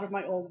through a lot of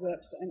my old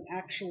whips and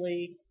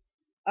actually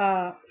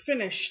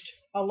finished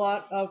a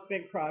lot of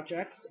big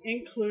projects,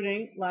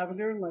 including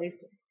Lavender and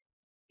Lace,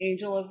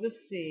 Angel of the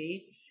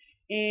Sea.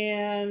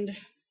 And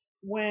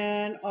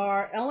when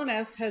our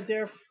L&S had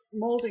their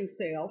molding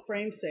sale,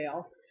 frame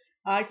sale,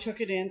 I took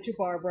it in to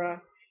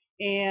Barbara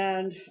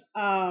and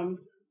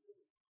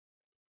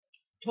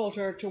told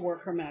her to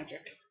work her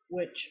magic,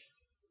 which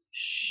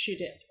She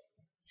did.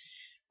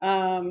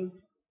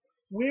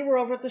 We were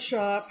over at the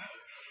shop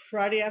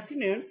Friday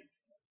afternoon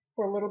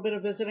for a little bit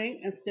of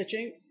visiting and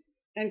stitching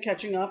and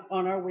catching up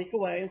on our week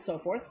away and so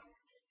forth.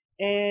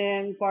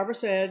 And Barbara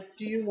said,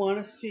 "Do you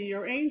want to see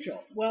your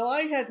angel?" Well,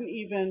 I hadn't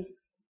even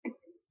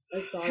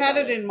had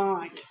it in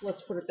mind.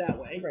 Let's put it that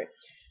way. Right.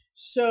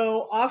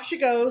 So off she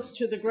goes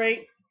to the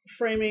great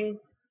framing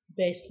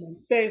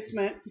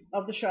basement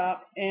of the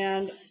shop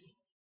and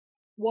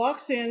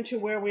walks into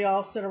where we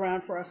all sit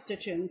around for our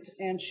stitch-ins,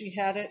 and she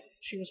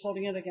was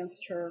holding it against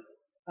her,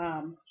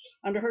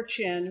 under her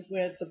chin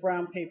with the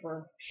brown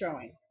paper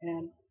showing.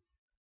 And,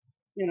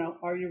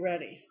 are you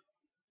ready?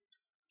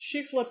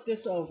 She flipped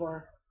this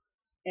over,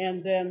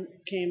 and then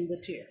came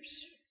the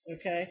tears.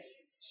 Okay?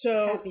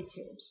 So, happy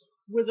tears.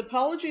 With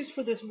apologies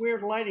for this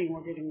weird lighting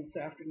we're getting this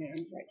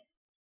afternoon,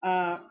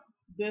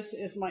 this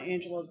is my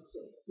angel of the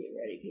sea. Get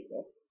ready,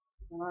 people.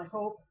 And I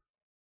hope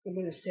I'm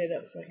going to stand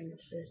up so I can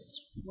miss this.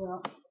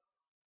 Well,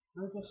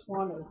 I just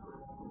want to.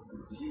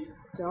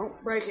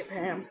 Don't break it,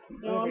 Pam.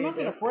 No, I'm not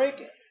going to break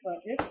it, but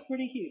it's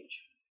pretty huge.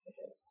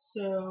 Okay.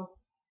 So,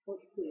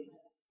 let's see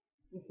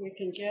if we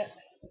can get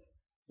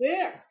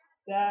there.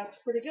 That's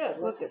pretty good.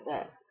 Look at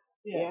that.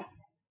 Yeah.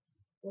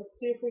 Let's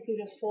see if we can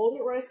just hold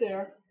it right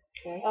there.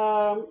 Okay.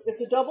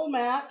 It's a double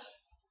mat.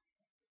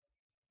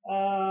 I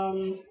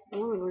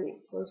want to bring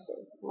it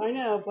closer. I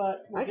know,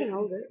 but I can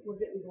hold it. We're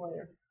getting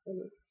glare.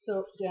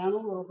 So down a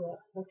little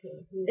bit.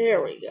 Okay.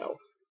 There we go.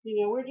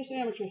 We're just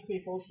amateurs,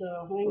 people,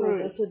 so hang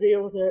on. on. So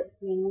deal with it.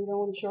 And we don't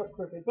want to short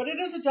crooked. But it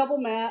is a double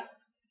mat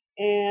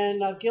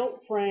and a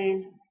gilt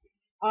frame.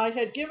 I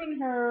had given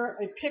her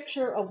a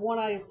picture of one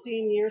I had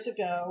seen years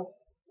ago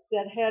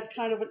that had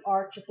kind of an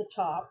arch at the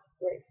top.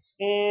 Right.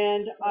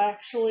 And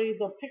actually,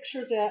 the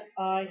picture that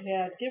I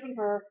had given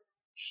her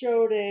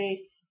showed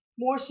a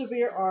more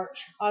severe arch.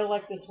 I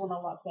like this one a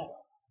lot better.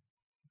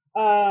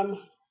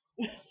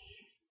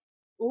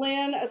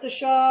 Lynn at the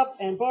shop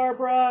and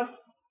Barbara,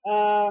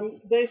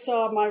 they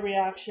saw my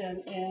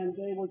reaction and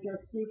they were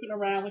just goofing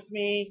around with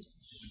me,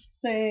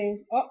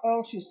 saying,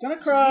 "Uh-oh, she's gonna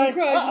cry.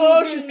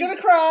 Uh-oh, she's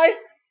gonna cry."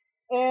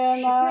 And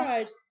she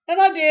cried. And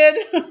I did.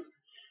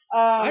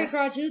 I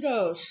cried too,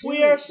 though.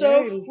 We are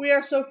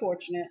so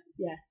fortunate,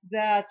 yeah,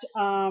 that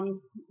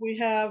we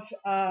have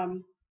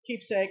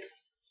Keepsakes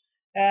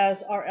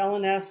as our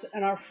LNS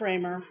and our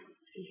framer,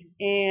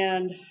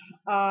 and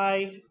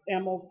I'm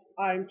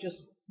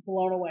just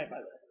blown away by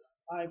this.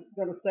 I'm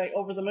going to say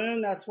over the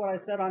moon. That's what I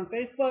said on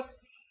Facebook.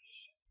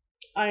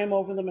 I am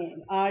over the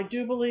moon. I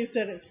do believe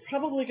that it's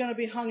probably going to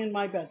be hung in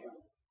my bedroom.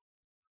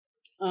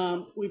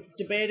 We've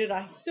debated.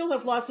 I still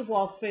have lots of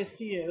wall space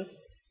to use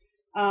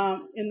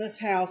in this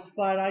house,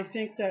 but I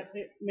think that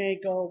it may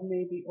go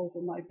maybe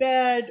over my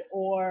bed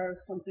or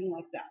something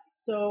like that.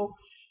 So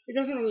it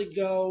doesn't really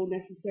go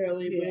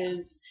necessarily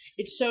with.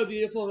 It's so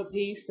beautiful of a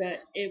piece that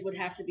it would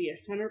have to be a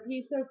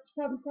centerpiece of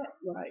some kind.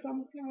 Right.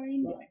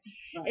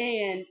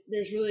 And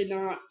there's really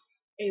not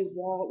a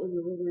wall in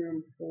the living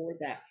room for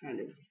that kind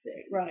of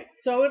thing. Right.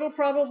 So it'll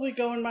probably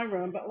go in my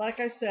room, but like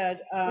I said,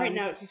 right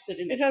now it's just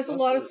sitting. It has a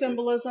lot of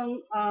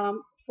symbolism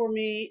for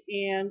me,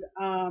 and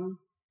I'm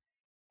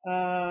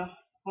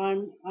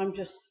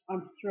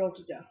thrilled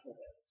to death with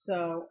it.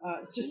 So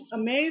it's just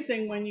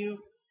amazing when you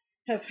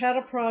have had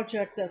a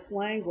project that's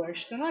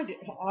languished, and I did,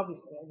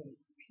 obviously I didn't,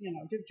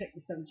 it didn't take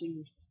me 17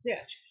 years to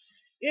stitch.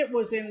 It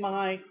was in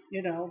my,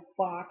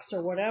 box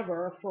or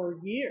whatever for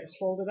years,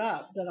 folded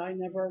up, that I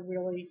never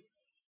really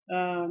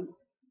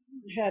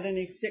had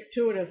any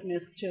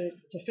stick-to-itiveness to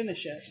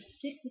finish it.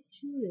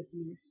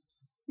 Stick-to-itiveness.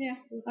 Yeah,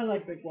 I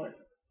like big words.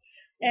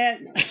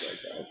 And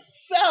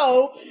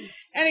so,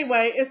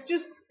 anyway, it's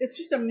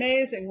just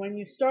amazing when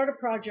you start a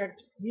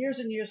project years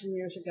and years and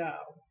years ago,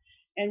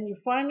 and you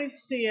finally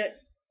see it,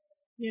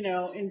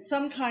 in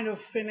some kind of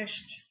finished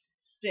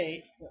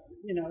state,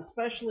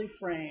 especially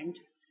framed.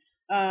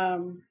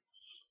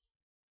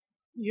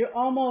 You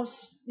almost,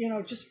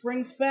 just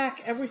brings back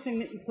everything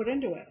that you put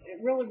into it.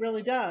 It really,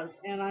 really does.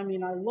 And I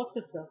mean, I looked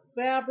at the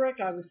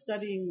fabric, I was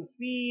studying the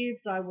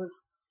beads, I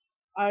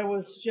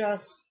was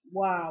just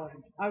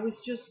wowing. I was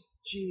just,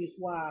 geez,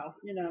 wow,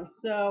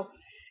 So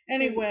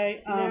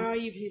anyway, now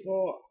you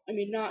people, I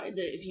mean, not that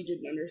if you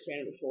didn't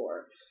understand it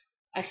before,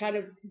 I kind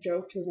of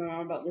joked with my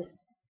mom about this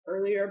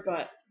earlier,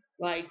 but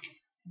like,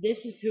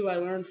 this is who I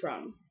learned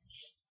from.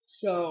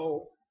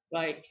 So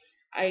like,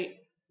 I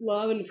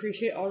love and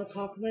appreciate all the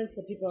compliments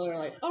that people are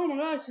like, "Oh my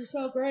gosh, you're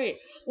so great."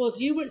 Well, if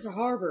you went to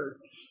Harvard,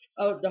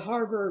 the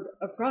Harvard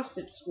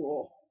acrostic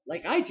school,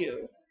 like I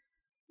do,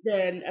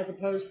 then as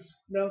opposed,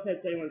 no offense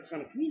to anyone that's gone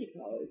to community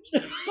college,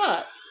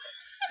 but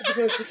as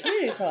opposed to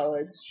community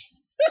college,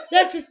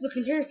 that's just the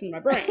comparison in my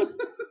brain.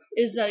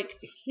 Is like,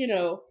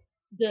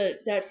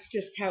 that's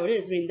just how it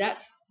is. I mean,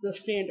 that's the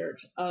standard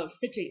of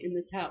stitching in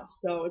this house.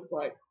 So it's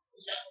like,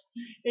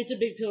 it's a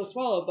big pill to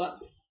swallow, but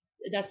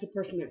that's the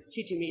person that's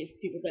teaching me, is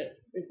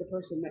the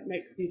person that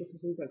makes beautiful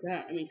things like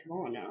that. I mean, come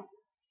on now.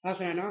 How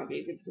can I not be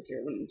a good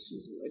stitcher when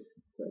she's like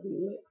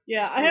it?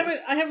 Yeah,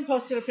 I haven't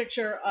posted a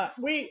picture.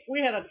 We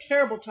had a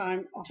terrible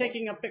time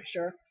taking a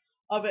picture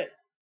of it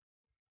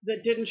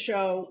that didn't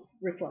show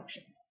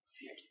reflection.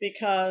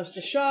 Because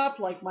the shop,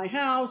 like my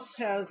house,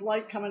 has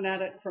light coming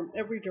at it from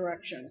every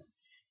direction.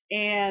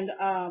 And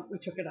we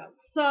took it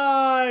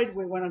outside.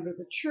 We went under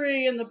the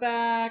tree in the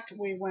back.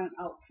 We went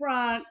out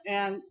front.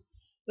 And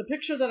the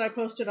picture that I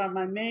posted on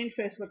my main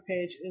Facebook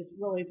page is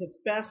really the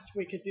best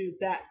we could do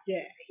that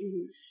day.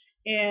 Mm-hmm.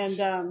 And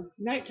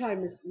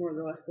nighttime is more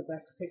or less the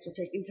best picture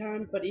taking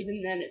time, but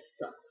even then it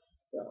sucks.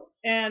 So.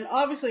 And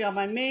obviously on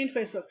my main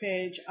Facebook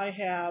page, I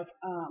have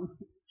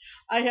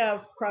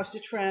cross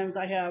stitch friends.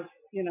 I have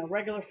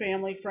regular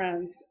family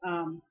friends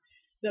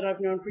that I've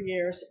known for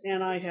years,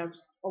 and I have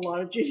a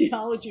lot of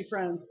genealogy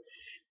friends.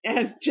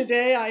 And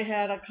today I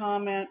had a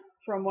comment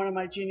from one of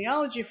my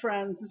genealogy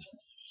friends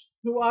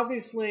who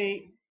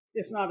obviously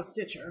is not a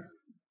stitcher.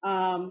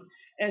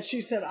 And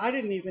she said, I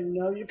didn't even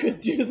know you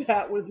could do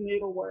that with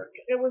needlework.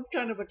 It was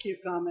kind of a cute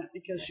comment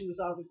because she was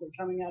obviously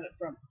coming at it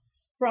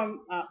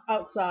from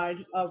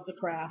outside of the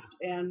craft.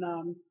 And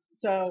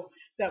so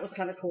that was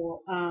kind of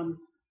cool.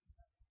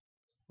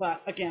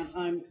 But again,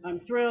 I'm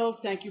thrilled.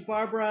 Thank you,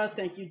 Barbara.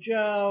 Thank you,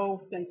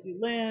 Joe. Thank you,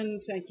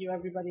 Lynn. Thank you,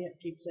 everybody at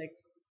Keepsakes.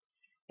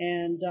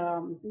 And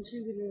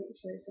she going to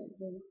say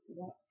something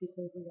about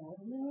people who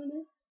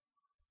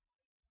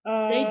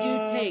are they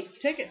do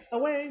take it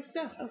away,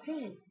 Steph.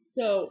 Okay.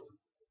 So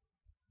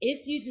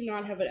if you do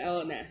not have an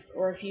LNS,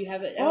 or if you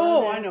have an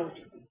LNS, I know what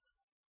you mean.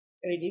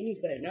 I mean, you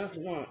can say it now if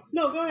you want.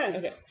 No, go ahead.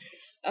 Okay.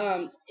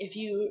 If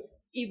you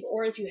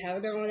have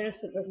an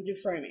LNS that doesn't do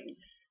framing,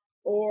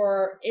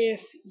 or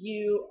if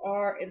you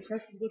are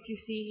impressed with what you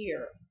see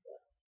here,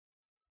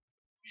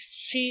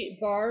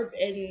 Barb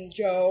and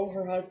Joe,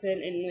 her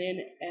husband, and Lynn,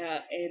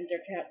 and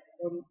their cat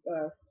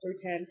through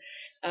 10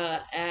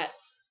 at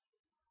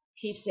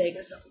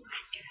Keepsakes.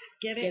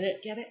 Get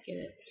it.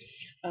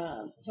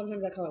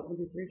 Sometimes I call it 1,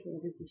 2, 3, 4,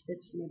 1, 2, 3,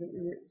 Stitch, and I don't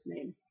remember its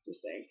name.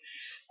 Just saying.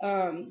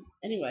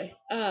 Anyway,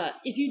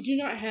 if you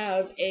do not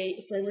have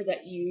a framer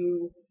that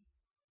you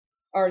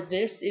are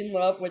this in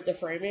love with the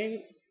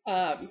framing,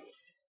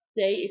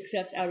 they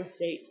accept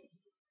out-of-state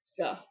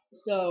stuff.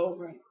 So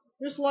right.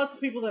 There's lots of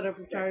people that have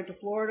retired to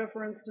Florida,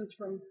 for instance,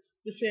 from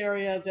this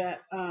area that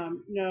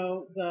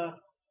know the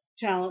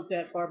talent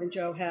that Barb and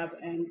Joe have,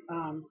 and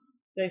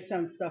they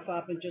send stuff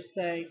up and just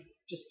say,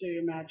 just do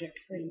your magic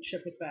and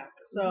ship it back.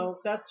 So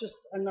that's just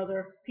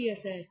another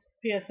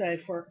PSA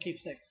for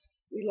Keepsakes.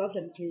 We love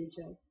them too,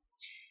 Joe.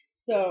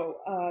 So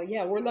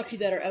yeah, we're lucky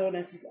that our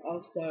LNS is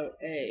also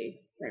a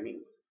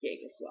framing gig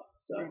as well.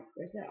 So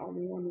there's that all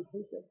in one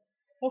inclusive.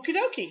 Okie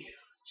dokie.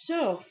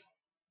 So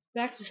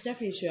back to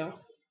Stephanie's show.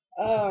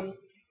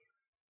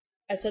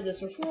 I said this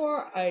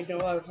before. I know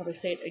I will probably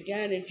say it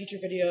again in future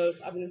videos.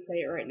 I'm going to say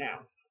it right now.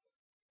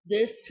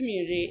 This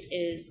community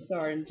is,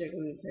 sorry, I'm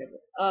jiggling the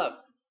table.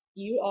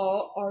 You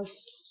all are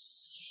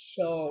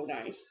so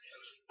nice.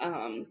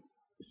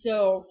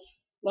 So,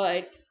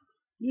 like,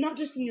 not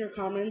just in your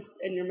comments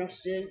and your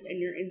messages and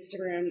your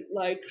Instagram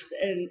likes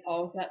and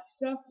all of that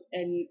stuff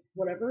and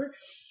whatever,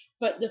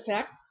 but the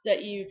fact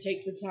that you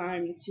take the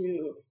time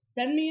to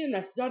send me a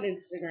message on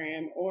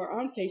Instagram or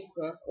on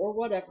Facebook or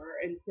whatever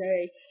and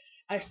say,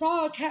 I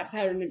saw a cat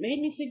pattern, it made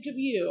me think of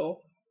you,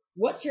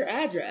 what's your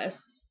address?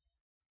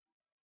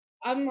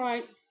 I'm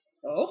like,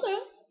 okay.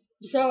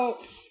 So,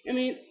 I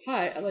mean,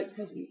 hi, I like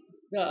presents,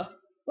 duh,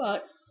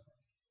 but,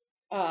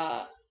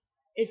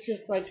 it's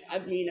just like, I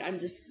mean, I'm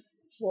just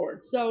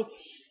floored. So,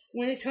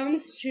 when it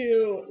comes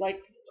to, like,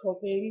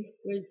 coping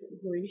with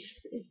grief,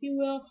 if you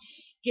will,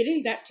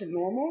 getting back to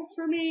normal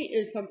for me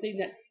is something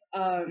that,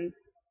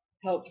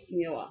 helps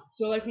me a lot.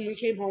 So, like, when we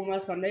came home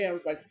last Sunday, I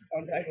was like,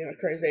 I'm acting like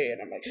crazy,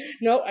 and I'm like,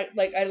 no,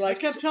 I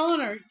kept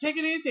telling her, take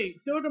it easy,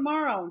 do it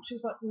tomorrow, and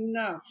she's like,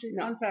 no. She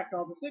unpacked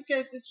all the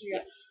suitcases.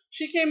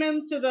 She came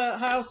into the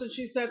house and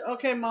she said,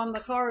 okay, Mom,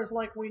 the car is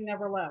like we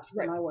never left.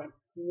 Right. And I went,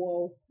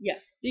 whoa. Yeah,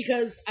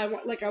 because I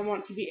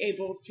want to be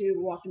able to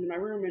walk into my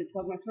room and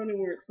plug my phone in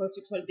where it's supposed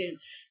to be plugged in,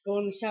 go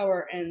in the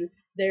shower, and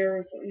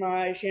there's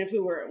my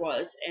shampoo where it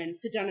was, and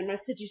sit down in my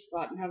stitchy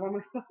spot and have all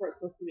my stuff where it's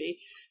supposed to be,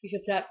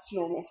 because that's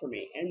normal for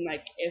me. And,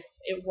 like, if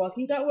it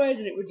wasn't that way,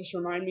 then it would just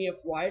remind me of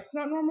why it's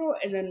not normal,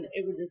 and then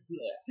it would just be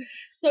it.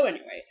 So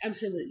anyway, I'm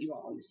sure that you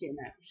all understand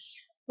that.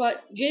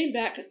 But getting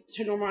back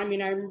to normal, I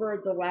mean, I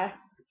remember the last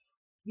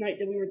night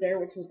that we were there,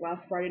 which was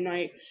last Friday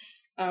night,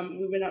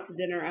 we went out to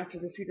dinner after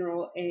the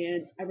funeral,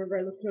 and I remember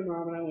I looked at my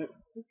mom and I went,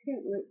 I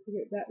can't wait to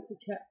get back to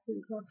cats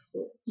and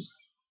cross-stitch.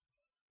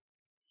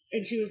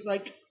 And she was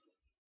like,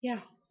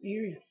 yeah,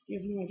 you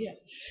have no idea.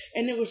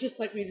 And it was just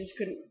like we just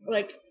couldn't,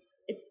 like,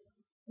 it's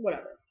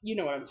whatever. You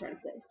know what I'm trying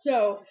to say.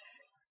 So,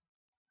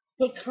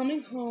 but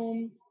coming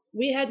home,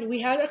 we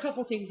had a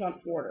couple things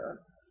on order,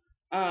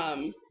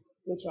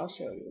 which I'll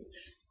show you.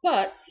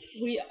 But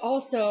we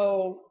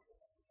also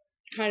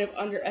kind of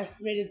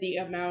underestimated the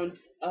amount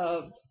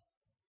of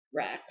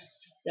RAKs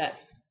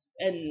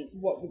and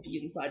what would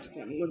be inside of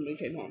them when we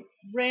came home.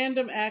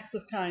 Random acts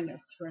of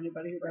kindness for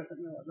anybody who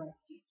doesn't know what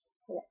RAKs is.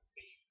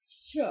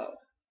 So,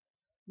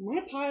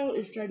 my pile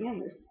is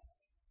ginormous.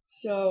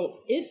 So,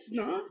 if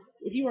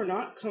you are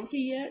not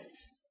comfy yet,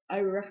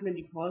 I would recommend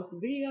you pause the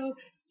video,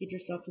 get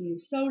yourself a new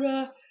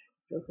soda,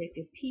 go take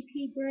a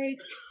pee-pee break,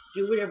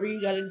 do whatever you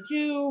gotta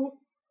do.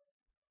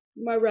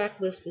 My rack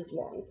list is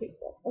long,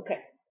 people. Okay.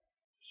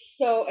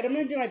 So, and I'm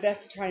going to do my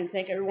best to try and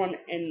thank everyone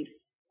and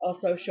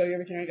also show you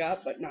everything I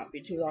got, but not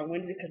be too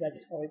long-winded, because as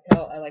you can probably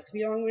tell, I like to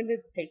be long-winded.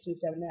 It takes me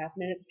 7.5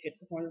 minutes to get to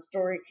the point of the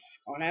story,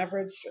 on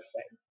average, just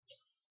saying.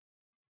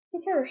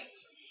 So first,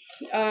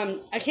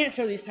 I can't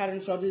show these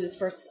patterns, so I'll do this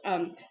first.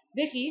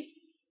 Vicky,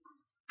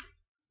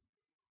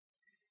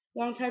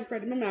 longtime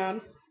friend of my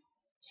mom's.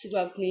 She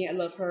loves me. I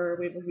love her.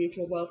 We have a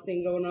mutual love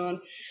thing going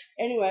on.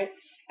 Anyway,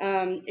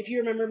 if you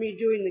remember me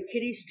doing the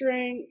kitty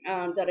string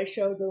that I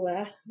showed the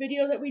last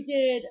video that we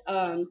did,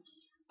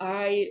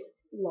 I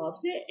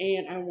loved it,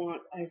 and I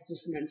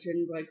just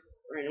mentioned, like,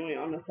 randomly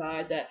on the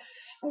side that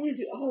I want to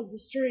do all of the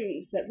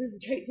strings that Lizzie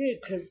Tate did,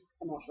 because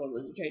I'm also a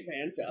Lizzie Tate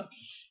fan, so.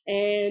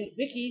 And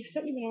Vicky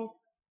sent me them all.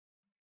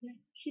 Yeah,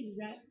 she did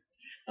that.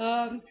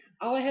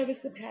 All I have is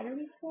the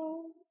patterns,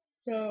 though,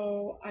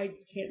 so I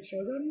can't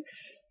show them.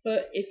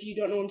 But if you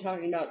don't know what I'm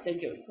talking about, then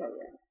go to the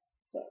program.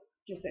 So,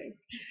 just saying.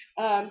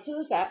 So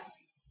there's that.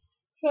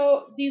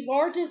 So the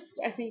largest,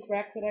 I think,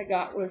 rack that I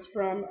got was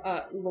from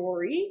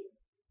Lori.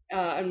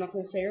 I'm not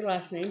going to say her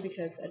last name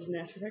because I didn't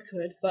ask if I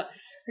could. But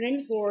her name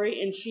is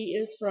Lori, and she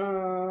is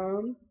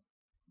from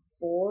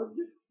Bourg,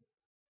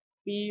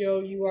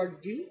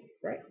 B-O-U-R-G,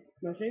 right?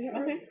 Am I saying that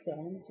right? Okay,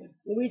 so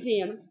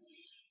Louisiana.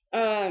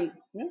 yeah.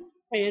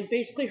 And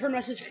basically her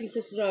message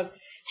consisted of,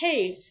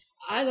 hey,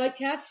 I like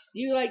cats,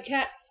 you like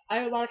cats, I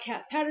have a lot of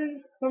cat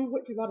patterns, some of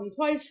which I got them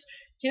twice.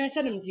 Can I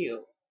send them to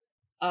you?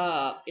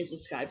 Is the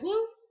sky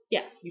blue?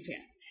 Yeah, you can.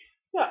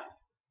 So,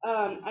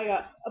 I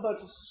got a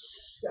bunch of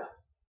stuff.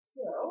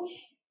 So,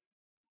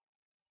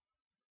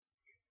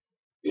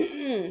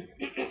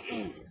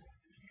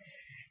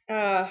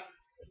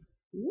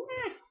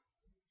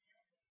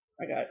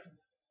 I got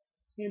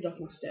hands off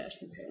my stash.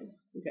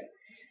 Okay.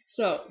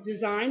 So,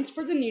 designs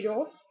for the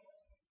needle,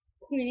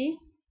 Queenie,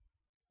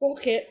 full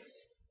kits.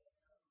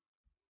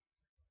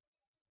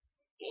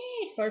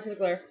 Sorry for the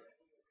glare.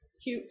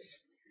 Cute.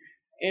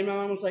 And my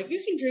mom was like,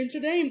 you can change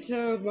the name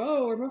to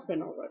Mo or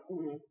Muffin. I was like,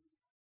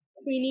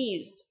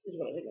 Queenies is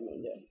what I think I'm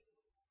going to do.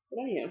 But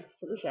anyway,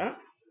 so there's that.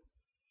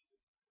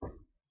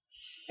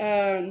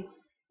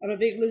 I'm a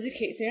big Lizzie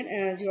Kate fan,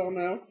 as you all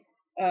know.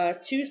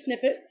 2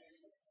 snippets.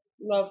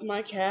 Love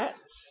my cats.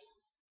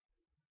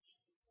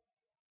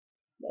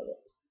 Love it.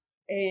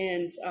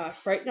 And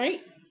Fright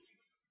Night.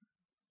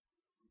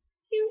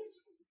 Cute.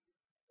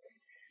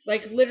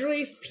 Like,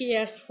 literally,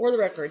 P.S. for the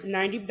record,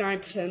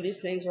 99% of these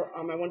things were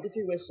on my 1 to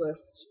 3 wish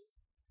list.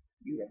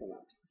 You read them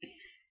out.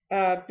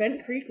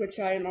 Bent Creek, which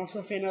I am also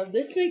a fan of.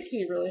 This makes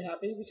me really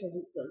happy because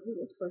it says it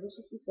was purchased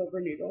with the Silver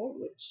Needle,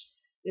 which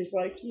is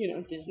like,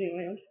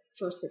 Disneyland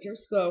for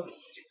stickers. So,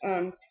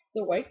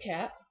 the white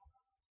cat.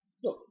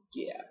 Oh,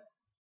 yeah,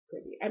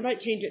 pretty. I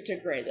might change it to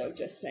gray, though,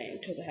 just saying,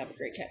 because I have a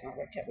gray cat, not a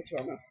white cat, which you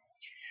all know.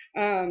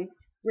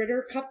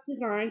 Ritter Cup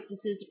Designs.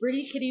 This is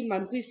Pretty Kitty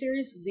Monthly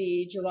Series,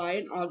 the July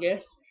and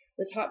August.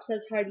 The top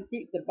says Hide and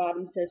Seek, the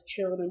bottom says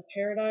Chillin' in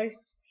Paradise.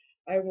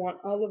 I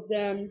want all of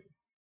them.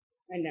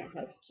 I now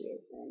have 2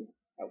 of them.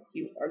 How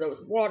cute are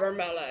those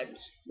watermelons?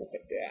 Look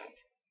at that.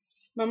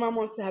 My mom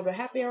wants to have a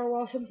happy hour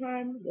wall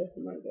sometime. This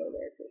might go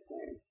there, just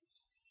saying.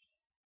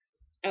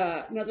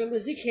 Another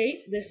Lizzie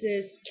Kate. This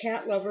is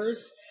Cat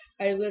Lovers.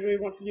 I literally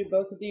want to do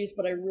both of these,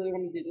 but I really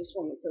want to do this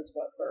one that says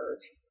What Bird.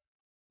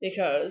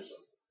 Because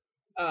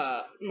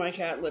my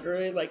cat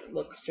literally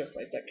looks just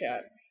like that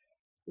cat.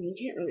 And you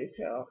can't really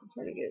tell. I'm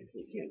trying to get it so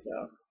you can't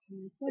tell.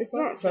 It's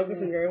not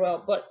focusing very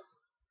well, but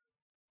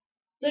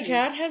the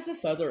cat has a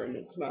feather in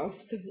its mouth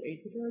because it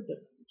ate the bird.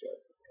 That's the joke.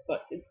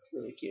 But it's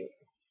really cute.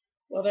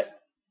 Love it.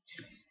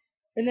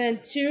 And then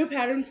 2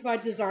 patterns by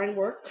Design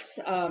Works.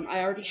 I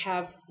already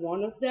have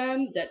one of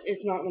them that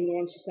is not one of the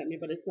ones she sent me,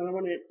 but it's another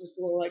one. And it's just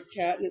a little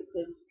cat, and it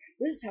says,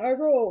 "This is how I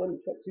roll,"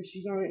 and put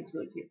sushis on it. It's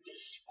really cute.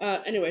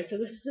 Anyway, so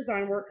this is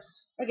Design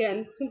Works.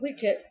 Again, complete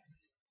kit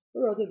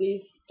for both of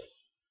these.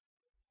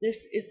 This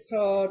is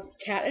called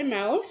Cat and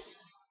Mouse.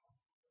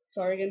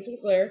 Sorry again for the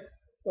glare.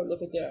 But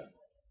look at that.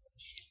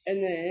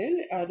 And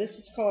then this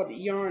is called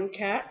Yarn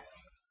Cats.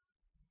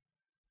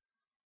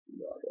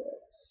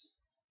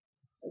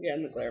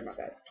 Again, the glare, my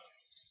bad.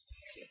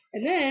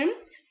 And then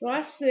the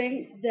last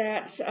thing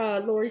that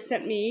Lori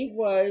sent me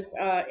was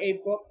a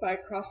book by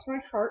Cross My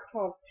Heart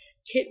called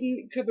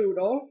Kitten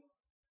Caboodle.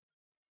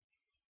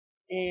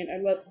 And I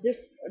love this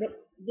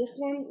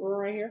one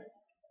right here.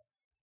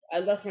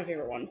 That's my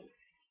favorite one.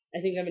 I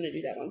think I'm going to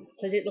do that one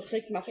because it looks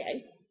like my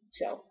face.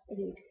 So I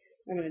think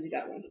I'm going to do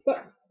that one.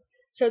 But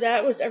so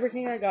that was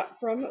everything I got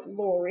from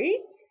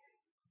Lori.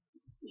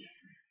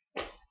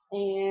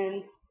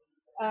 And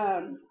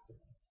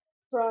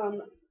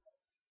from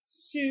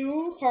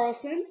Sue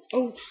Carlson.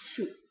 Oh,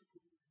 shoot.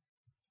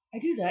 I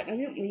do that. I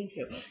didn't mean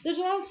to. There's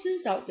a lot of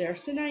Sues out there,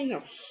 so now you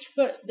know.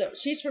 But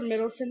she's from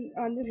Middleton,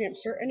 New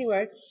Hampshire.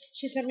 Anyway,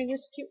 she sent me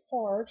this cute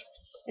card.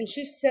 And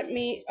she sent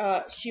me,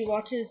 she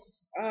watches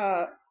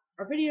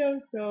our videos,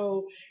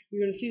 so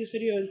you're going to see this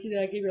video and see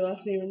that I gave your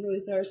last name. I'm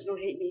really sorry, so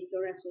don't hate me.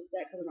 Don't ask me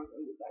that because I'm not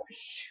going to do that.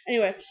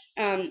 Anyway,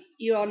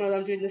 you all know that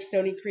I'm doing the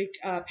Stony Creek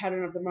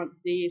Pattern of the Month,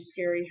 the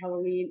Scary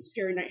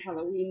Night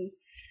Halloween,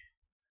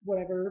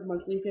 whatever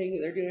monthly thing that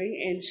they're doing.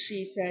 And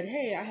she said,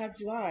 hey, I have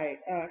July.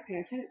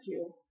 Can I send it to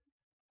you?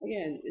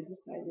 Again, is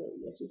this guy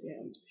really? Yes, you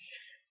can.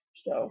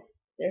 So,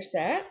 there's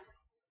that.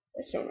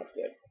 That's showing up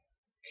good.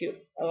 Cute.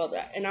 I love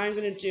that. And I'm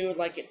going to do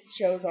like it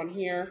shows on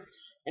here.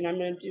 And I'm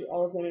going to do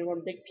all of them in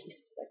one big piece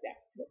like that.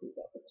 I think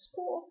that looks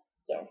cool.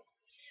 So,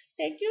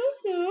 thank you,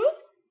 Sue.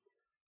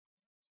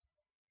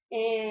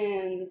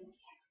 And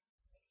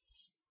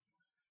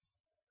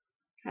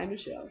hi,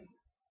 Michelle.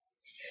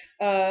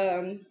 Hi,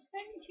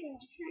 Michelle.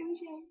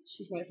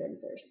 She's my friend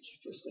first.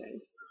 Just saying.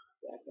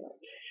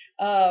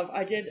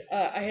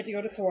 I had to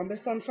go to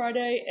Columbus on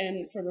Friday,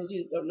 and for those of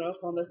you that don't know,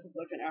 Columbus is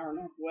like an hour and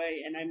a half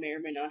away, and I may or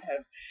may not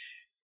have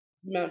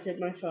mounted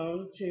my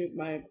phone to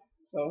my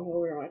phone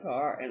holder in my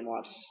car and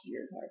watched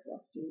your entire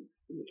FlossTube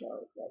in the car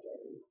while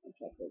driving.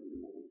 That's what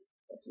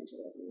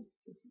I do.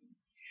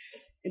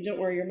 And don't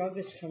worry, your mug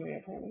is coming, I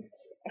promise.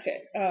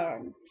 Okay,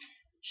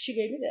 she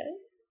gave me this.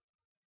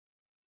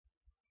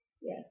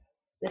 Yeah.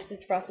 This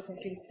is Frosted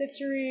Pumpkin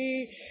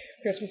Stitchery,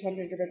 Christmas on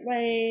Gingerbread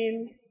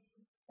Lane.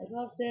 I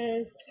love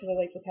this because I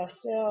like the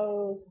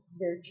pastels. It's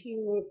very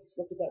cute.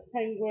 Look at that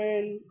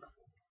penguin.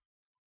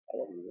 I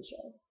love the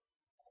show.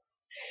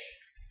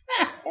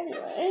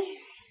 Anyway.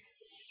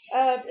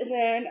 And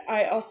then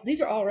I also,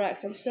 these are all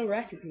RAKs. I'm still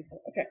racking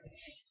people. Okay.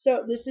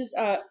 So this is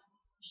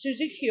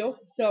Susie Q.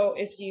 So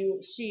if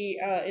she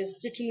is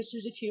stitching with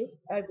Susie Q.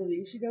 I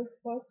believe she does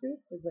FlossTube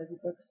because I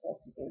think that's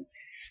FlossTube.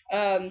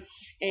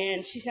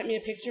 And she sent me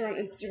a picture on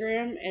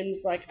Instagram and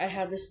was like, I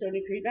have this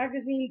Stony Creek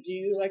magazine. Do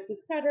you like this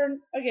pattern?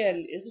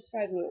 Again, is a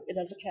sky blue. It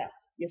has a cat.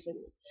 Yes, I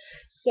do.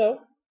 So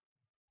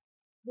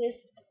this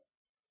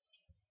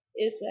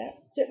is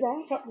that. Sit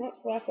wrong, talk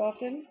not, laugh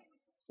often.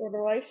 Sort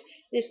of life.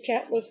 This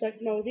cat looks like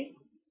Nosy,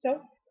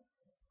 so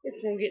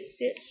it's going to get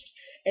stitched.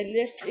 And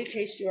this, in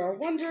case you are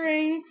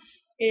wondering,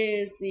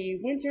 is the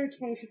Winter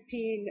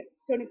 2015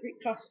 Stony Creek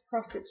Cross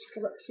Stitch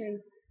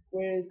Collection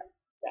with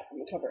that on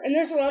the cover. And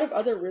there's a lot of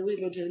other really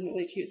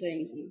legitimately cute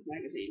things in this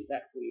magazine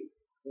that we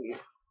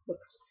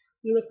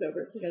looked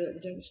over together at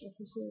the Dover Stuff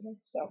this year.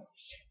 So,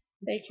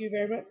 thank you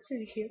very much,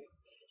 Susie Q.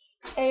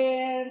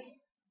 And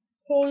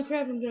holy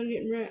crap, I'm done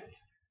getting wrapped.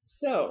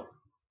 So,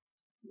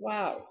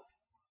 wow.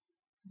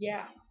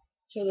 Yeah,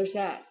 so there's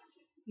that.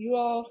 You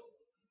all,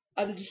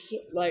 I'm just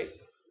like,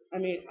 I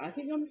mean, I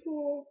think I'm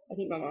cool. I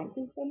think my mom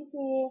thinks I'm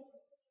cool.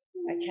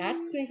 My cats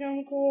think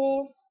I'm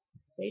cool.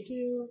 They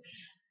do.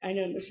 I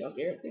know Michelle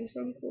Garrett thinks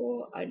I'm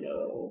cool. I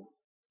know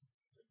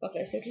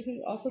Buckeye Stitcher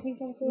also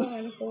thinks I'm cool.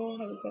 I'm cool.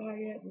 Haven't said hi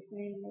yet. Just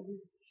saying.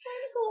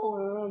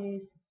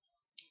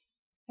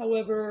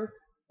 However,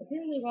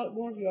 apparently a lot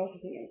more of you also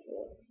think I'm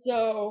cool.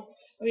 So,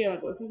 oh yeah, my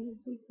boyfriend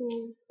thinks I'm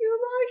cool. You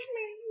like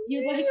me. You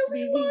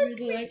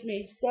really like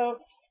me. So,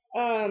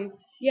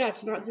 yeah,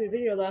 to not do a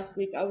video last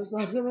week, I was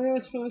like, oh my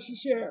gosh, so much to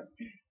share.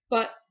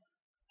 But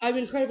I'm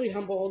incredibly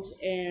humbled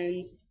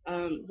and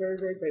very,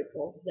 very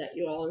grateful that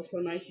you all are so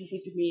nice and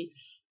think of me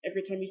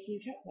every time you see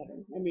a cat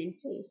pattern. I mean,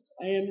 please,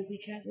 I am the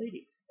cat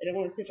lady, and I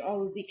want to stitch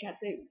all of the cat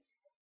things.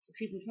 So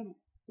keep them coming.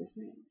 Yes,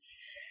 ma'am.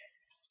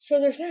 So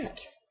there's that.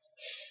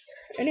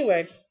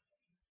 Anyway.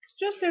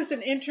 Just as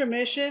an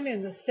intermission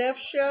in the Steph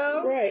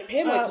show. Right.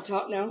 Pam likes to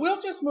talk now.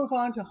 We'll just move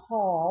on to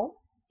haul.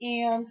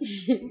 And this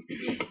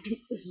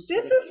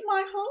is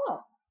my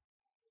haul.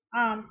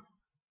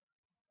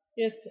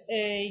 It's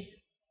a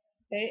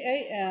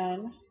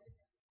AAN.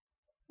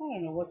 I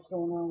don't know what's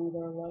going on with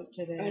our light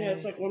today. I know,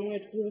 it's like one way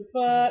it's blue.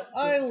 But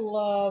I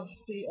love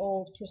the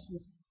old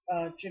Christmas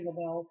jingle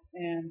bells.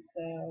 And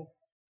so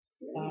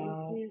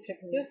pick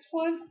this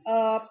one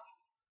up.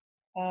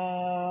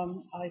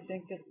 I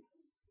think it's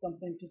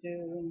something to do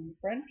in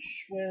French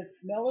with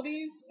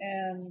melodies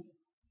and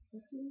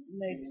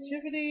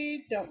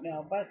nativity. Don't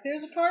know. But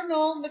there's a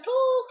cardinal.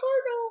 Nicole,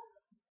 cardinal.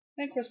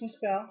 And Christmas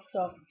bell.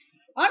 So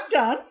I'm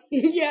done.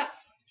 Yeah.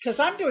 Because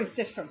I'm doing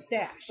Stitch from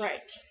Stash. Right.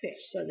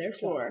 So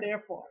therefore.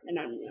 And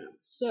I'm not.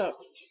 So,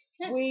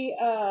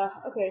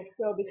 okay,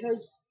 so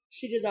because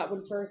she did that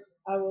one first,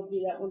 I will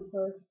do that one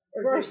first.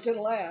 First and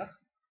last.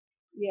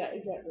 Yeah,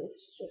 exactly.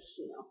 It's just,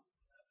 you know.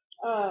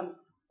 I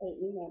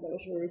didn't mean that. That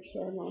was rude.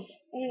 Sorry, Mom.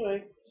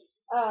 Anyway,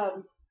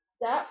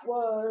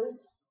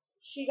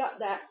 she got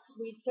that.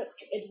 We took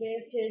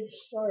advantage.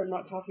 Sorry, I'm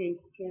not talking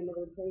camera.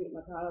 I'm putting it in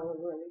my pile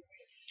already.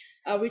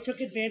 We took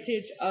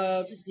advantage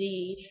of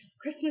the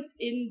Christmas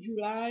in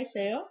July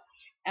sale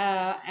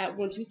at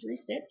 123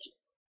 Stitch.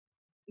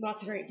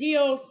 Lots of great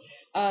deals.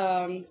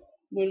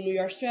 When we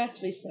are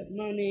stressed, we spend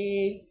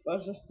money.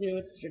 Most of us do.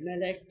 It's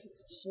genetic.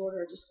 It's a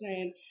disorder. Just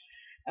saying.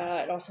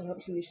 It also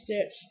helps when you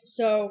stitch.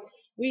 So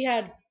we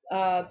had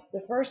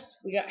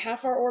we got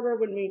half our order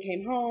when we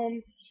came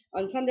home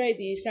on Sunday.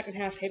 The second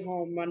half came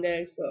home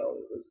Monday, so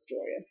it was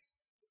joyous.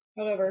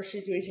 However,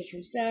 she's doing Stitch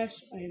from Stash.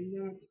 I am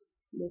not.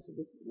 Most of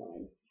this is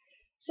mine.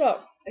 So,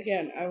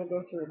 again, I will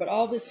go through, but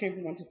all this came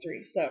from 1 to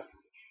 3. So,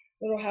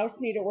 Little House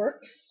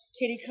Needleworks,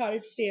 Kitty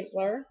Cottage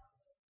Sampler,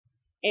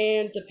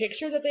 and the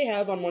picture that they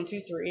have on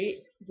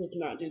 123 does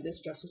not do this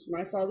justice.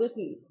 When I saw this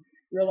in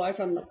real life,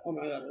 I'm like, oh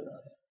my god, I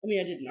love it. I mean,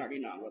 I didn't already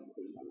know what it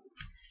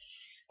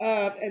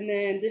was. And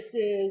then this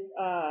is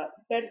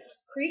Bent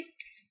Creek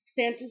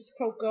Santa's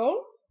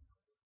Cocoa.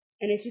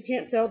 And if you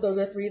can't tell, those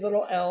are 3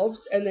 little elves,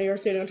 and they are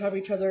standing on top of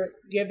each other,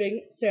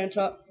 giving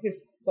Santa his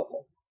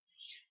cocoa.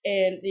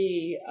 And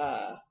the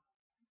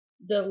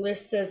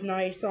list says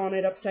nice on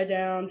it, upside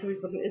down, so he's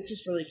looking. It's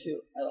just really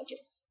cute. I like it.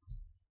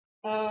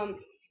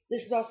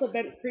 This is also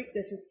Bent Creek.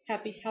 This is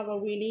Happy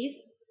Halloweenies.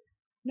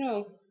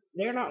 No,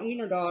 they're not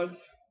wiener dogs.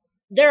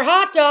 They're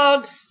hot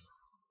dogs!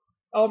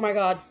 Oh my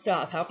god,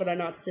 stop. How could I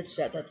not stitch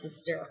that? That's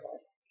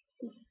hysterical.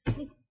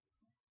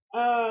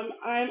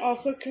 I'm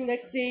also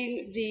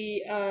collecting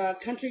the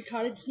Country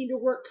Cottage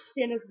Needleworks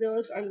Santa's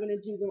Village. I'm going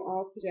to do them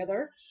all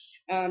together.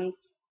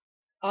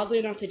 Oddly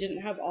enough, they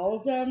didn't have all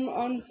of them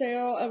on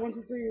sale at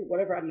 123,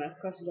 whatever. I'm not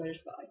questions I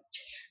just buy.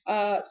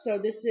 So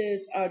this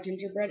is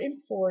Gingerbread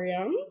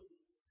Emporium.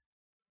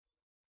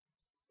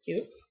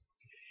 Cute.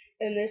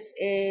 And this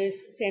is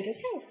Santa's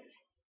House.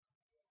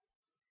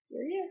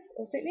 There he is.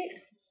 Oh, St. Nick.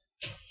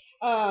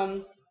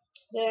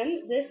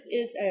 Then this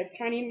is a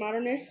Tiny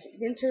Modernist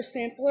Winter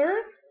Sampler.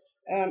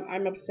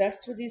 I'm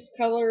obsessed with these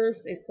colors.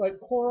 It's like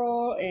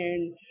coral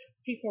and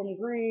seafoam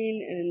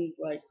green, and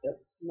like that's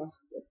my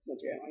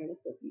jam. I know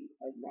it's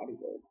like naughty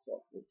word,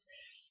 so.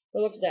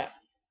 But look at that.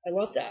 I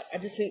love that. I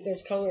just think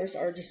those colors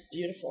are just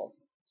beautiful.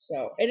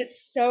 So, and it's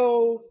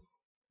so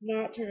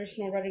not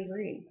traditional red and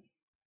green.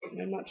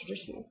 I'm not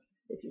traditional,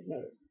 if you've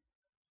noticed.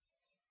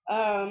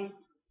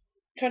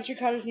 Country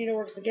Cottage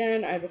Needleworks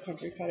again. I have a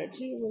Country Cottage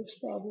Needleworks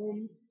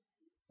problem.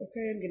 It's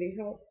okay, I'm getting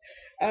help.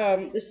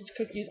 This is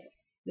cookies.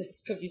 This is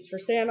Cookies for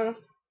Santa.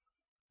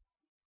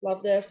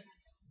 Love this.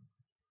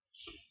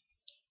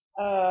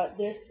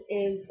 This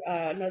is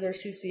another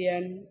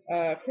CCN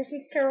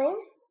Christmas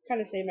carols.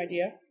 Kind of same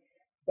idea,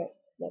 but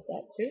love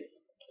that too.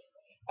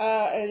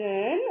 And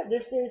then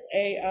this is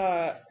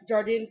a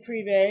Jardin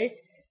Privé.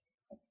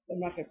 I'm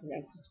not going to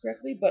pronounce this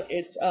correctly, but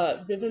it's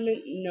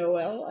Viviment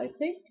Noel, I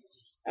think.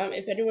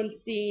 If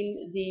anyone's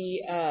seen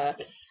the,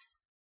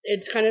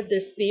 it's kind of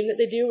this theme that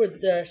they do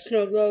with the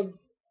snow globe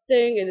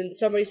thing, and then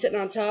somebody sitting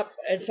on top,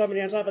 and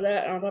somebody on top of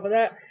that, and on top of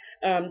that.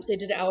 They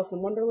did an Alice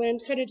in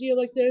Wonderland kind of deal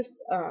like this.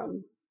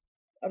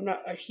 I'm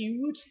not a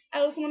huge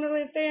Alice in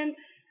Wonderland fan.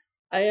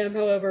 I am,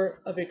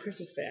 however, a big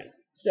Christmas fan.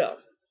 So,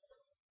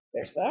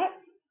 there's that.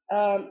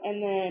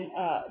 And then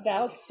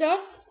Valid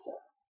Stuff.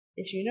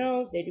 If you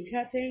know, they do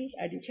cat things.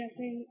 I do cat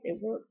things. It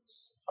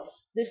works.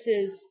 This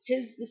is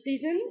 'Tis the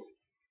Season.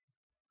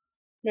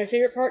 My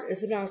favorite part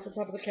is the mouse on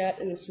top of the cat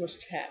and the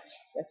smushed hat.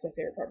 That's my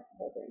favorite part of the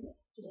whole thing.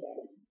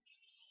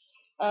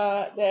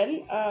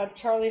 Then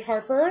Charlie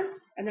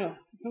Harper. I know,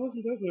 I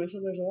wasn't joking. I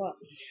said there's a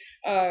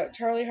lot.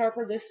 Charlie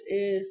Harper. This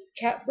is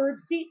Catbird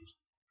Seat.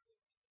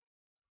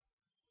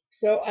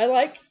 So I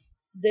like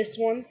this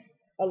one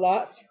a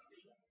lot.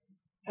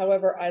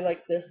 However, I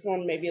like this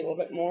one maybe a little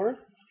bit more.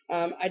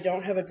 I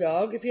don't have a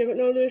dog, if you haven't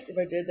noticed. If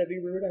I did, that'd be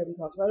rude. I haven't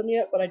talked about him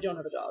yet, but I don't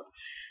have a dog.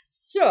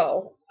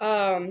 So,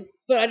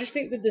 but I just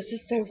think that this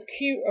is so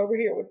cute over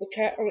here with the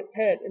cat on its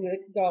head and the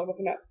dog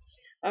looking up.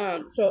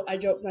 So I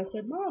joked and I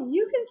said, Mom,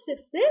 you can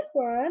stitch this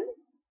one,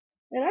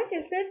 and I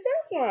can stitch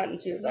this one.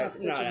 And she was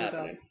like, not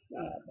happening.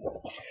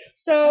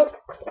 So,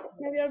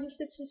 maybe I'll just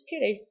stitch this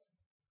kitty.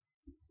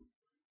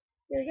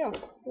 There you go.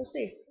 We'll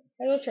see.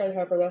 I love Charlie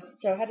Harper, though,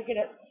 so I had to get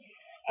it.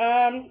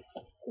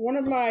 One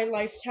of my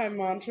lifetime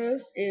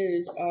mantras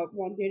is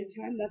one day at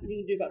a time. Nothing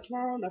you can do about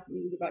tomorrow, nothing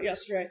you can do about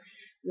yesterday.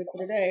 Live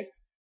for today.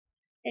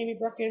 Amy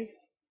Brookin,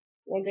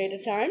 one day at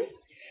a time.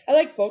 I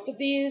like both of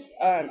these.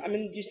 I'm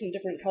going to do some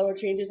different color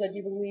changes, I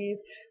do believe.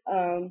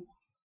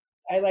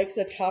 I like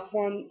the top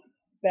one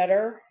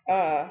better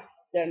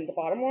than the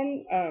bottom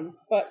one,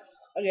 but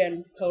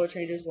again, color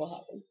changes will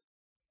happen.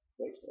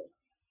 Wait for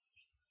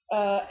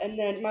it. And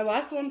then my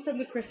last one from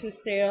the Christmas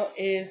sale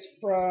is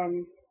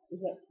from,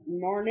 is that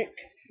Marnick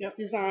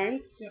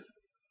Designs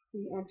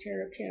in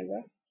Ontario,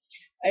 Canada.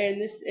 And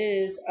this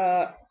is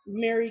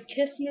Merry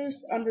Christmas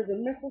Under the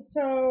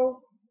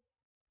Mistletoe.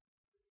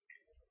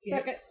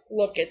 Chuck it.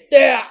 Look at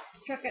that!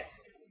 Chuck it.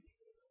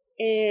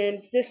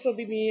 And this will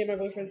be me and my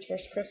boyfriend's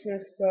first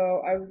Christmas,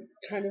 so I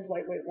kind of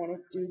lightweight want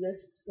to do this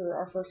for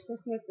our first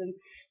Christmas, and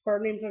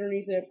card names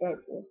underneath it, but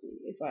we'll see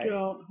if I...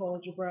 Don't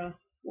hold your breath.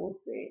 We'll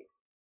see.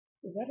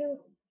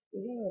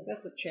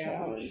 That's a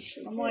challenge.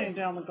 I'm laying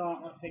down the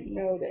gauntlet.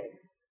 Noted.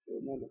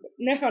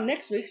 Now,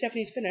 next week,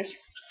 Stephanie's finished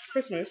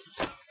Christmas.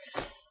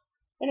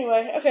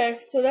 Anyway, okay,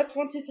 so that's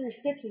 1, 2, 3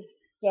 stitches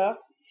stuff.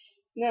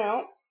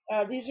 Now,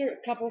 these are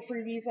a couple of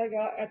freebies I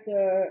got at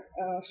the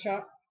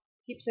shop,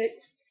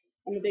 Keepsakes.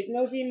 I'm a big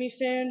Mosey and Me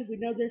fan. We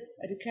know this.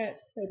 I do cat,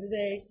 so do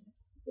they.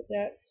 Get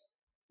that.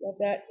 Love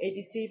that.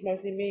 ABC,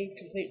 Mosey and Me,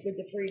 complete with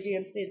the free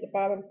DMC at the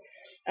bottom.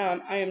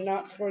 I am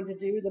not going to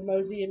do the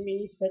Mosey and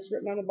Me that's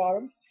written on the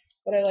bottom,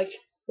 but I like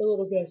the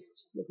little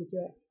ghost. Look at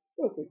that.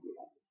 Look at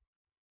that.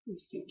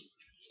 He's cute.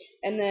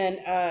 And then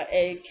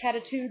a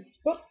Catitudes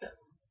book.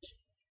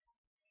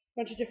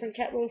 bunch of different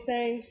cat little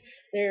sayings.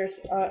 There's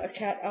a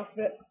cat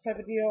alphabet type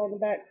of deal on the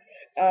back.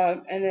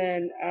 And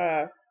then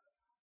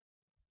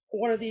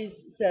one of these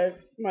says,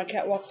 "My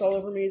cat walks all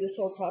over me." This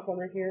whole top one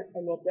right here, I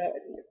love that. I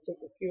think it's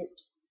super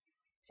cute.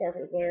 Sorry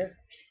for the glare.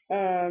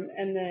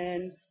 And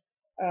then,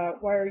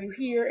 "Why are you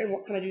here? And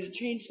what can I do to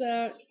change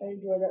that?" I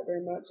enjoy that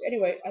very much.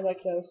 Anyway, I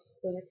like those.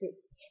 Those are cute.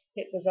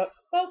 Hit those up.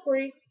 Both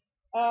free.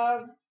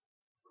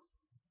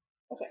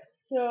 Okay,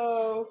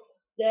 so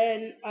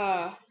then,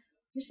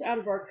 just out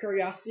of our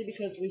curiosity,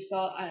 because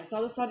I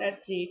saw this on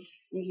Etsy.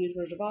 I'm a huge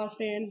Wizard of Oz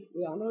fan.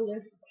 We all know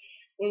this.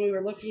 When we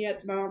were looking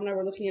at, my mom and I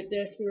were looking at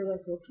this, we were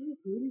like, what kind of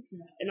food is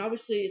that? And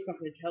obviously, it's not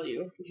going to tell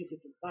you because you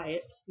have to buy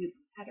it to see the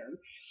pattern.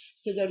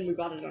 So then we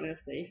bought it on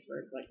Etsy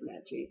for like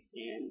mad cheap,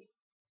 and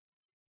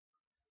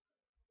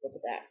look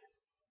at that.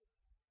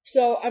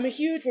 So I'm a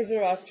huge Wizard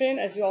of Oz fan,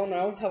 as you all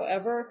know.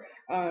 However,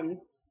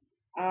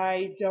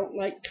 I don't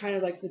like kind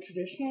of like the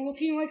traditional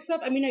looking like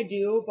stuff. I mean, I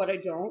do, but I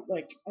don't.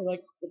 Like, I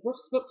like the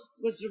Brooks books,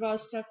 Wizard of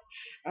Oz stuff,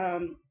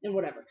 and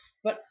whatever.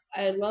 But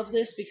I love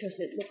this because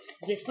it looks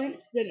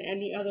different than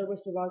any other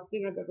Wizard of Oz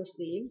thing I've ever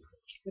seen,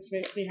 which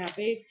makes me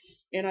happy.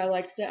 And I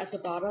like that at the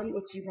bottom,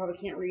 which you probably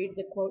can't read,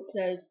 the quote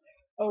says,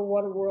 "Oh,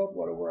 what a world,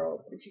 what a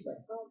world." And she's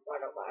like, "Oh,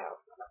 what a wow,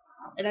 what a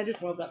wow." And I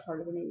just love that part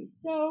of the movie.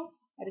 So,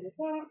 I did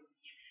that.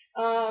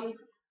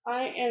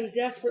 I am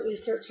desperately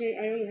searching.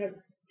 I only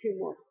have two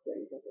more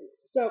things, I think.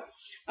 So,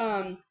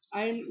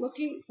 I'm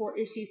looking for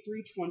issue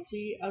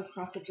 320 of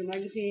Cross Stitcher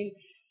magazine.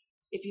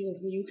 If you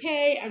live in the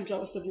UK, I'm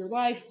jealous of your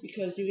life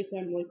because you get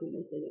them like when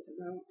they say they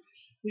come out.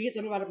 We get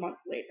them about a month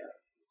later.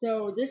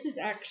 So this is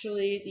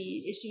actually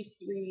the issue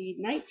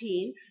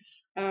 319.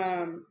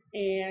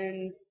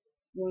 And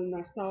when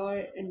I saw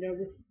it and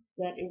noticed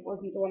that it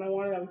wasn't the one I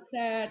wanted, I was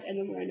sad. And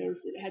then when I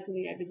noticed it had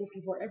something I've been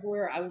looking for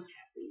everywhere, I was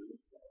happy.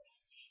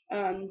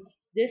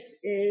 This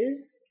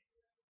is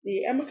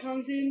the Emma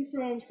Conzine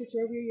from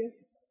Cicrovia, yes.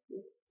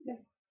 Yeah.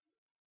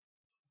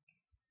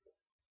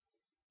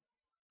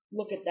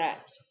 Look at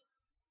that.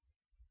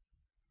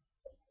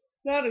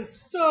 That is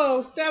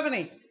so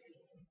Stephanie.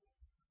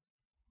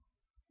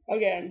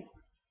 Again.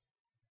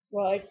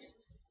 Like,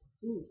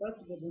 Ooh, that's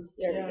a good one.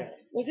 there we go.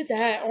 Look at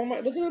that. Oh my,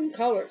 look at them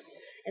colors.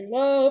 And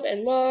love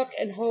and luck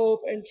and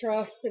hope and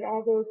trust and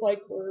all those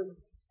like words.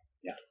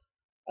 Yeah.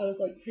 I was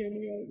like, hear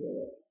me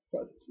over it.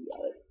 Trust you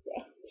got it.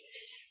 Yeah.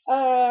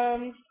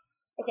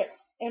 Okay.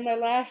 And my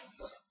last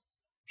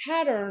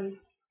pattern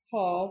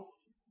haul.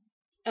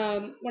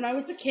 When I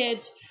was a kid,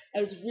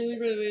 I was really,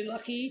 really, really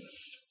lucky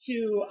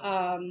to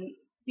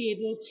be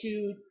able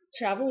to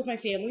travel with my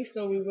family.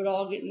 So we would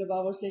all get in the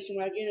Volvo station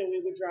wagon and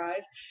we would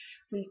drive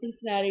from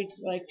Cincinnati to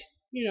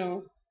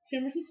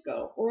San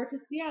Francisco or to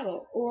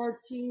Seattle or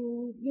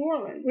to New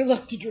Orleans. We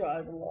love to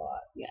drive a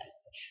lot. Yes.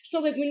 So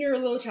like when you're a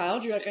little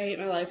child, you're like, I hate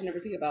my life and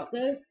everything about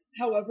this.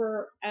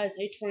 However, as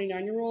a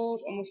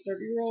 29-year-old, almost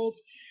 30-year-old,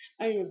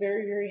 I am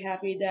very, very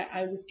happy that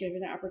I was given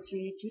the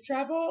opportunity to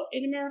travel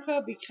in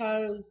America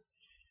because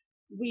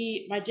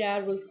my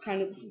dad was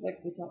kind of, this is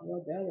like we talk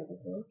about dad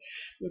episode,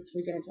 which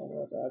we don't talk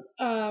about dad.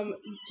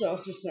 So I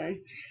was just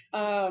saying,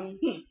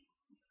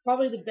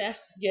 probably the best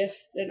gift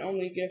and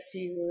only gift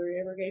he really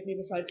ever gave me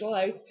besides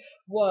life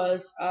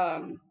was,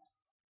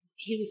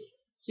 he was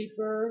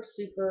super,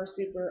 super,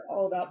 super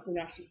all about the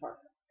national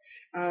parks.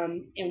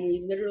 And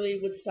we literally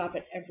would stop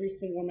at every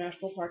single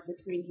national park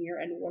between here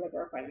and whatever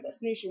our final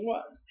destination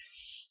was.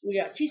 We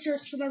got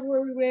t-shirts from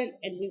everywhere we went,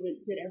 and we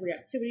did every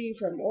activity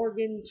from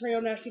Oregon Trail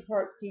National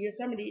Park to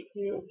Yosemite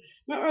to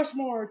Mount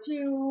Rushmore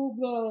to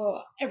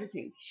blah,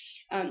 everything.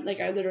 Like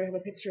I literally have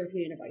a picture of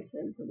me and a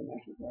bison from the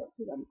national park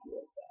because I'm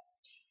cool with that.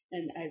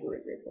 And I have a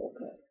really bowl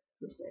cut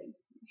for saying.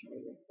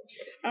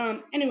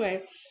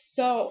 Anyway,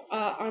 so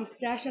on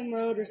Stash and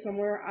Load or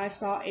somewhere, I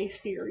saw a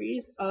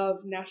series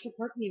of National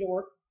Park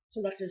Needlework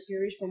collector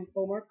series from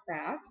Fomar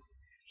Crafts.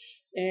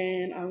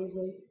 And I was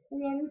like, I'm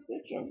going to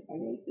stitch them.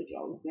 I'm going to stitch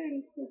all the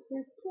things because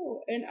they're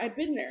cool. And I've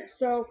been there.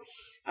 So,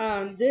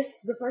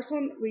 the first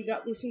one, we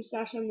got this from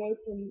Stash and Load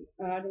from,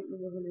 I don't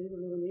remember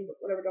the name, but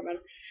whatever, don't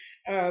matter.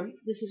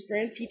 This is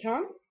Grand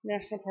Teton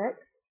National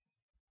Park.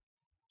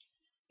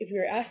 If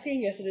you're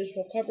asking, yes, it is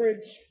full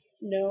coverage.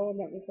 No, I'm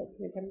not going to start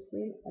anytime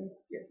soon. I'm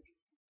scared.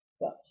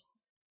 But,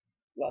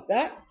 love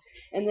that.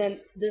 And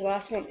then the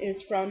last one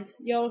is from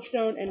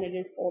Yellowstone, and it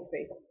is Old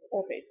Faithful.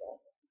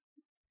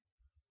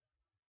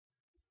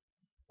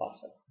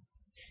 Awesome.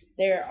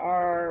 There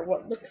are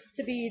what looks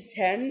to be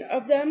 10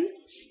 of them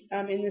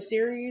in the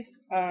series.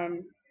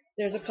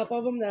 There's a couple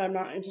of them that I'm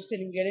not interested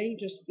in getting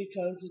just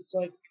because it's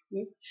like,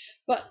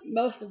 but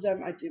most of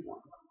them I do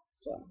want.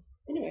 So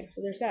anyway,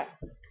 so there's that.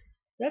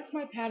 That's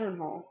my pattern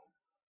haul.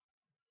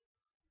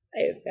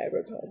 I have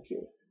fabric haul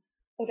too.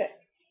 Okay,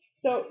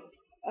 so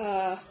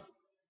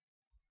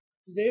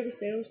did they ever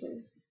say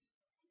anything?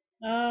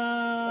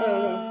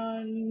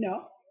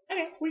 No.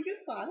 Okay, we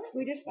just bought it.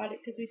 We just bought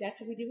it because that's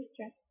what we do with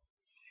stress.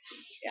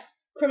 Yeah.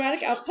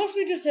 Chromatic Out. Plus,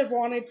 we just have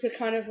wanted to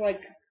kind of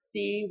like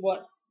see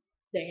what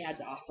they had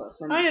to offer.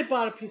 I had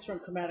bought a piece from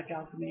Chromatic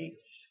Alchemy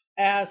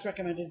as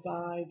recommended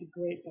by the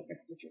great Becca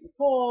Stitcher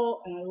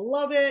Nicole, and I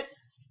love it.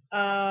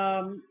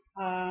 I'm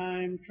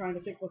trying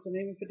to think what the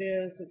name of it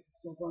is.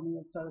 It's over on the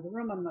other side of the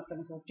room. I'm not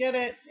going to go get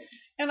it,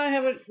 and I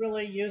haven't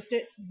really used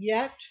it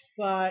yet.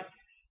 But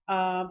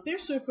they're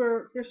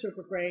super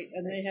great,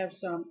 and they have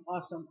some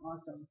awesome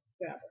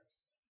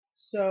fabrics.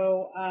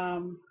 So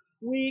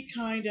we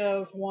kind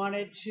of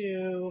wanted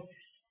to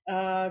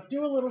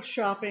do a little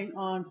shopping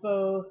on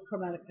both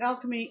Chromatic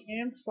Alchemy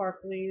and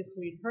Sparklies.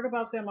 We'd heard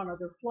about them on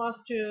other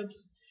FlossTubes,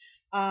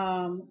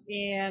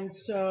 and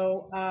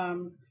so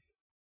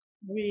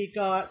we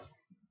got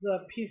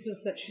the pieces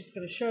that she's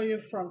going to show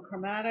you from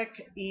Chromatic,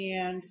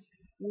 and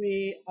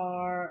we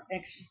are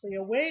anxiously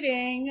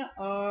awaiting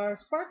our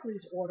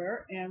Sparklies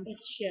order. And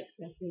it's shipped,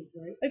 I think,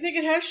 right? I think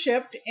it has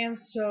shipped, and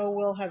so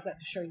we'll have that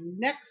to show you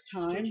next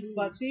time.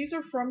 But these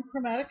are from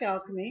Chromatic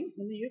Alchemy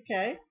in the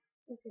UK.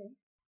 Okay.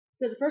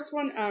 So the first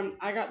one,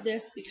 I got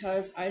this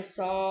because I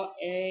saw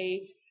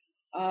I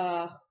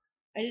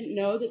didn't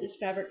know that this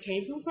fabric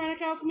came from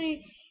Chromatic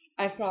Alchemy.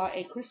 I saw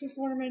a Christmas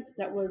ornament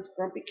that was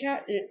Grumpy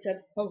Cat, and it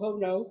said "Ho Ho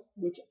No,"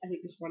 which I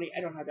think is funny.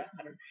 I don't have that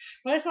pattern.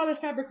 But I saw this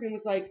fabric and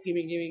was like,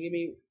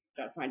 gimme,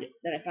 gotta find it.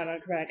 Then I found it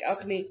on Chromatic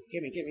Alchemy,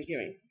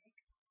 gimme.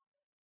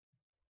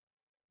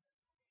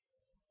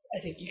 I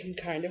think you can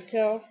kind of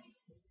tell.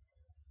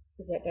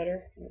 Is that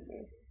better? I don't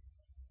know.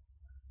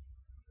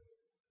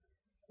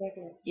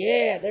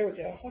 Yeah, there we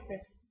go. Okay.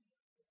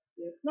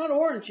 It's not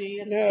orangey,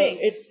 it's no, pink.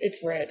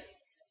 It's red.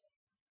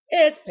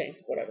 It's pink,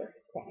 whatever.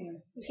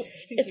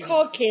 It's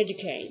called Candy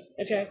Cane.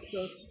 Okay. So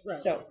it's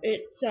red. So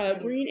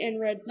it's green and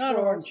red. Not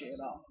swirls. orangey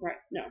at all. Right.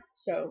 No.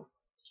 So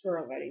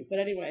swirl lighting. But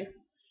anyway,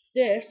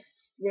 this,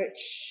 which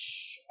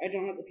I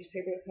don't have the piece of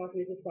paper that tells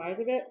me the size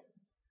of it,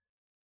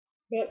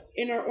 but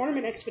in our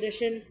ornament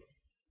expedition,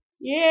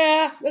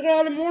 yeah, look at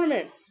all the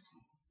ornaments.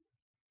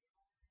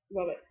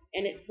 Love it,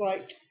 and it's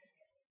like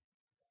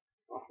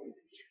awesome.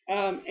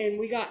 And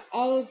we got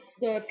all of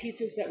the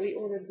pieces that we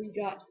ordered. We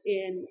got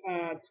in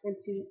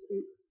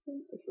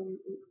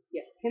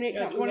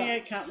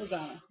 28 count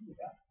Lugana.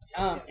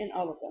 And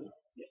all of them.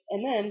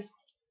 And then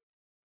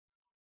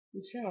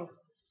Michelle,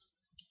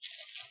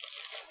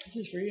 this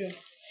is for you.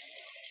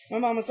 My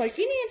mom was like,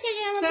 "You need to take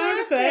it out of the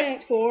Sound plastic."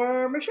 effects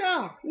for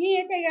Michelle. You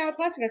need to take it out of the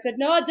plastic. I said,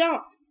 "No, I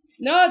don't.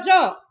 No, I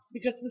don't."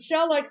 Because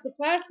Michelle likes the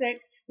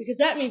plastic, because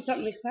that means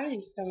something exciting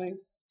is coming.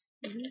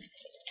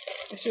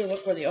 I should have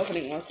looked where the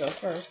opening was, though,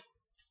 first.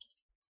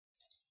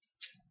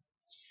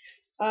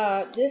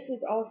 This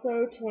is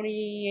also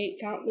 28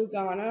 count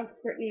Lugana,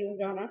 Brittany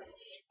Lugana.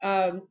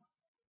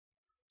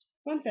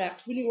 Fun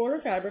fact, when you order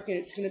fabric and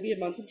it's going to be a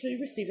month until you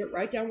receive it,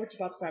 write down what you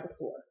bought the fabric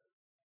for.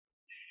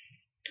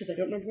 Because I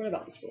don't remember what I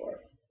bought this for.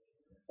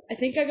 I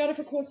think I got it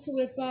for Quotes to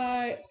Live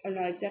By. I'm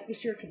not exactly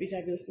sure. It could be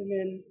Fabulous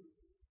Women.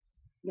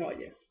 No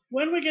idea.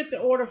 When we get the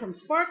order from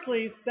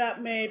Sparklies,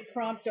 that may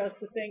prompt us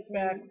to think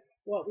back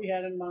what we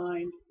had in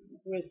mind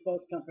with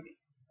both companies.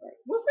 Right.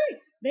 We'll see.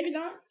 Maybe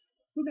not.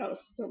 Who knows?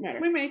 Don't matter.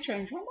 We may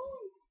change our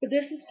mind. But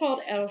this is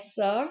called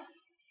Elsa.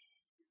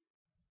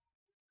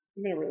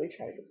 I'm going to really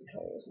try to get the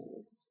colors on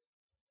this.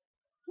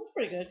 That's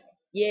pretty good.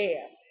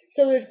 Yeah.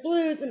 So there's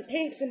blues and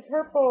pinks and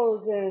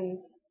purples, and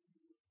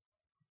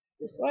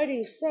this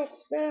lighting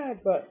sucks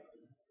bad, but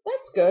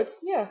that's good.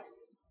 Yeah.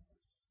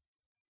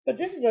 But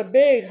this is a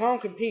big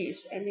honking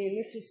piece. I mean,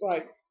 this is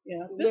like,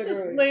 this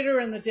is later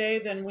in the day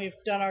than we've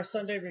done our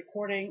Sunday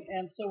recording,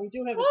 and so we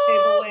do have a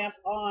table lamp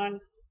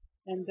on,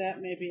 and that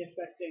may be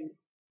affecting.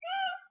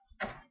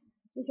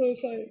 I'm so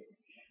excited.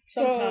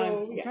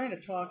 Sometimes I'm trying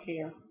to talk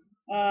here.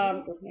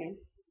 I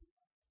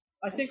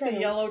think the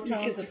yellow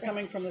tones is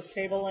coming from this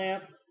table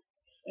lamp,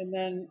 and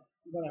then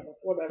whatever.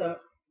 So,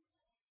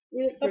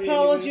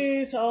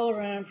 apologies all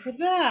around for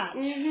that.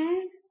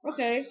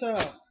 Okay. So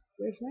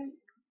there's that.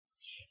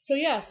 So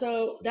yeah,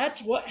 so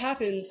that's what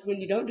happens when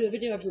you don't do a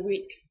video every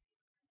week.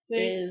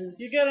 See,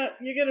 you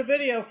get a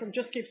video from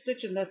Just Keep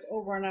Stitching that's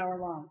over an hour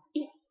long.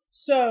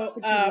 So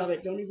if you love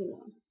it, don't even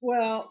lie.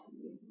 Well,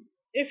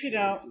 if you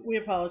don't, we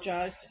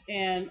apologize,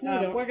 and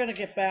we're going to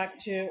get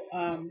back to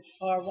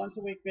our once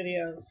a week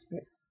videos.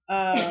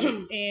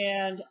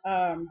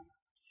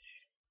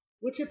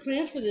 What's your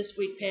plans for this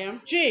week,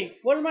 Pam? Gee,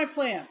 what are my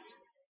plans?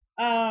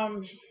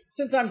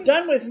 Since I'm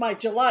done with my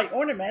July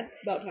ornaments,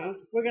 about time,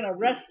 we're going to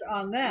rest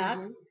on that.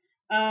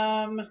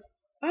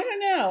 I don't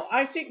know.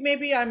 I think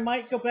maybe I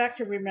might go back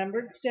to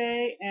Remembrance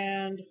Day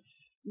and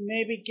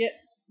maybe get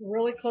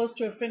really close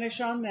to a finish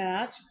on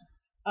that.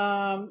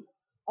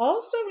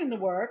 Also in the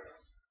works,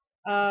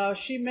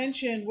 she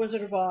mentioned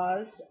Wizard of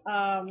Oz.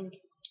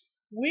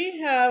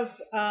 We have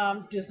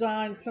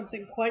designed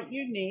something quite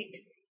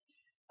unique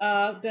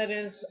that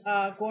is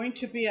going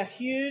to be a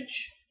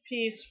huge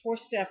piece for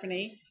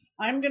Stephanie.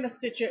 I'm going to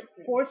stitch it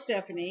for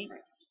Stephanie.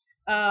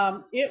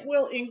 It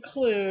will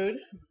include,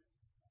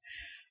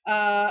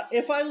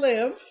 if I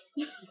live,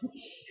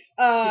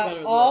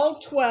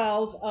 all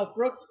 12 of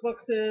Brooks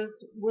Books'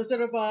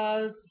 Wizard of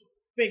Oz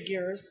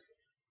figures,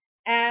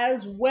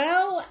 as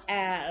well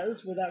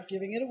as, without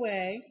giving it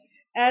away,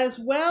 as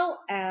well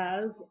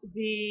as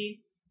the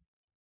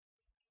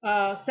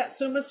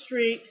Satsuma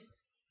Street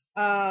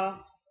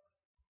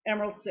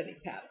Emerald City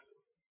pattern.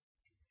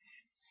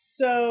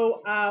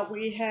 So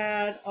we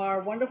had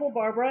our wonderful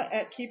Barbara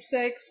at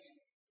Keepsakes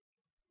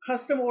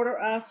custom order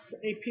us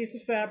a piece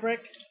of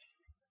fabric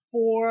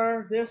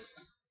for this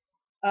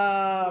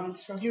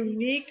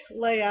unique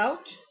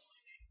layout,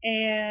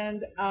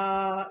 and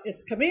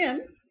it's come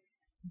in,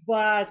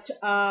 but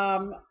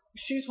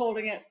she's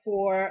holding it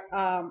for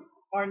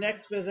our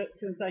next visit,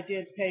 since I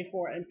did pay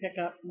for it and pick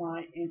up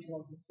my Angel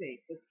of the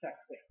Sea this past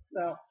week.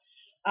 So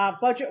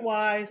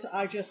budget-wise,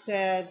 I just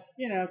said,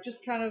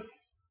 just kind of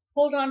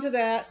hold on to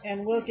that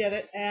and we'll get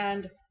it.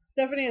 And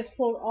Stephanie has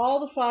pulled all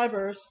the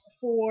fibers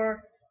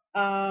for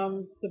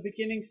the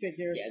beginning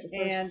figures. Yeah, the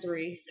first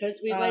three. Because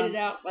we laid it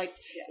out like,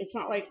 it's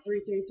not like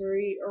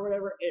 333 or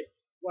whatever. It's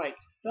like,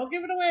 don't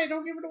give it away,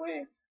 don't give it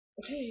away.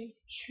 Okay,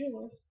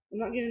 sure. I'm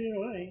not giving it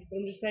away. But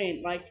I'm just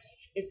saying, like,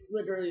 it's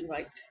literally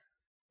like,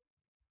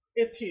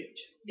 it's huge.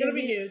 It's going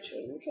to be huge.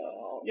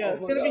 Yeah,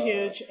 it's going to be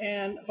huge.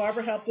 And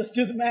Barbara helped us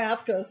do the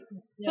math because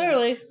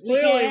clearly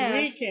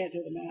we can't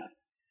do the math.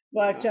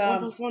 But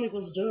 1 + 1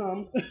 =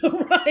 dumb.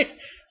 Right.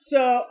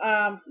 So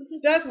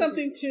that's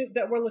something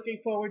that we're looking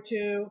forward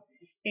to,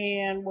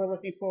 and we're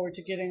looking forward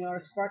to getting our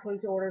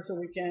sparklies order so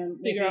we can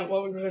figure out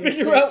what we were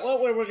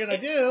going to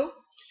do.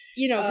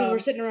 Because we're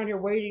sitting around here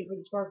waiting for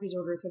the sparklies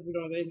order because we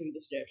don't have anything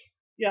to stitch.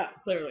 Yeah,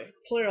 clearly,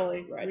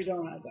 right. We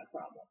don't have that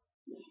problem.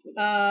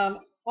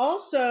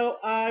 Also,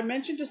 I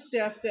mentioned to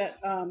Steph that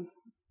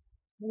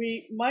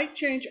we might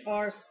change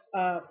our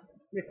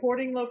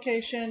recording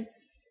location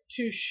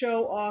to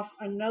show off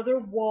another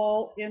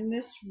wall in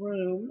this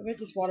room. I bet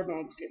this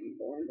watermelon's getting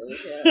boring to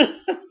look at.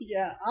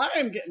 Yeah, I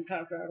am getting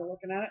kind of tired of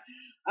looking at it.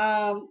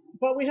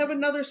 But we have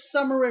another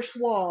summerish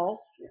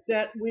wall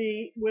that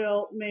we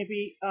will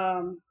maybe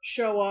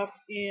show off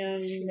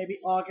in maybe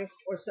August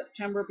or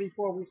September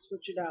before we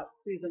switch it out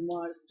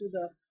season-wise to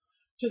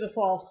the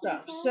fall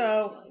stuff.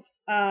 So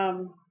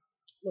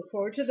look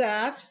forward to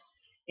that.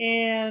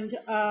 And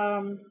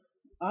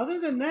other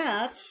than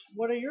that,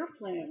 what are your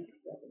plans,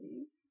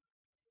 Stephanie?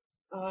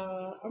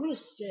 I'm gonna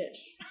stitch.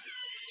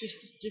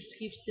 Just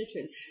keep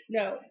stitching.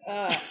 No,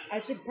 I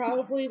should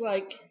probably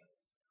I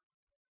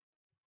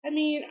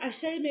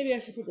say maybe I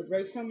should put the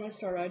brakes on my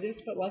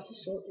startitis, but life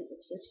is short. People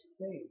stitch the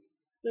things.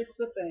 Stitch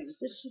the things.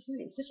 Stitch the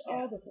things. Stitch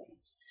all the things.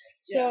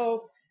 Yeah.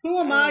 So who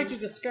am I to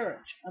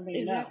discourage?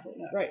 Exactly.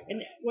 No. Right.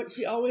 And what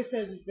she always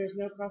says is, "There's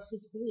no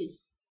cross-stitch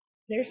police."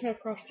 There's no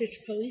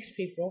cross-stitch police,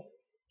 people.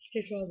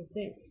 Stitch all the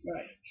things.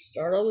 Right.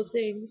 Start all the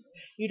things.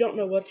 You don't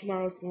know what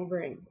tomorrow's gonna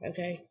bring.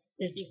 Okay.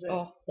 It's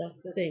all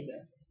the things.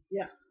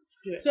 Yeah.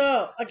 Do it.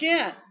 So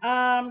again,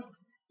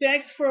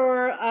 thanks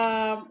for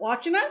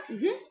watching us.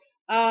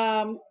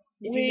 Mm-hmm.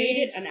 We made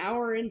it 1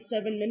 hour and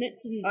 7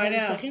 minutes and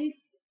 7 seconds.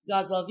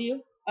 God love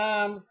you.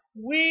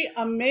 We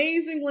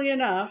amazingly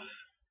enough,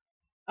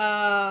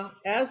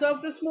 as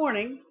of this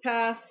morning,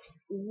 passed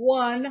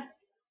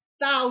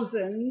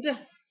 1,000.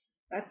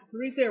 That's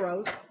 3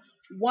 zeros.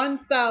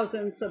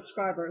 1,000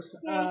 subscribers.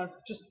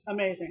 Just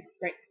amazing.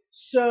 Great.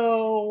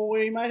 So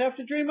we might have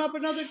to dream up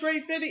another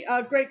great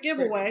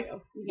giveaway.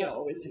 We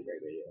always do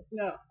great videos.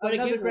 No,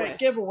 another great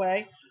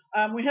giveaway.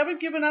 We haven't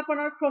given up on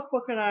our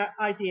cookbook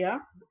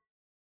idea.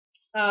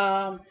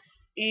 And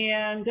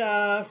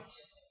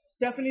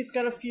Stephanie's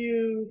got a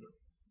few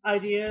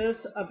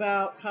ideas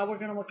about how we're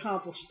going to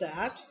accomplish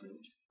that.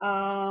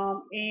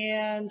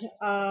 And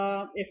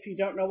if you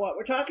don't know what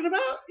we're talking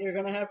about, you're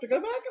going to have to go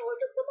back and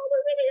look at some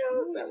other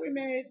videos that we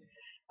made.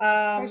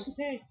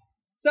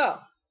 So,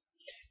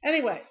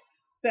 anyway,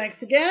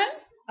 thanks again.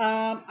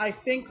 I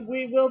think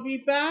we will be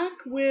back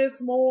with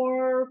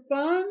more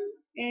fun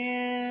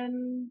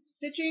and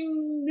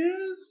stitching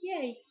news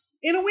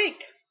in a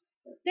week.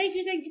 Thank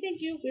you.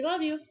 We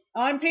love you.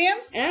 I'm Pam.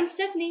 And I'm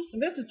Stephanie.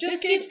 And this is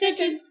Just Keep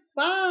Stitching.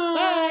 Bye.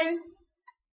 Bye.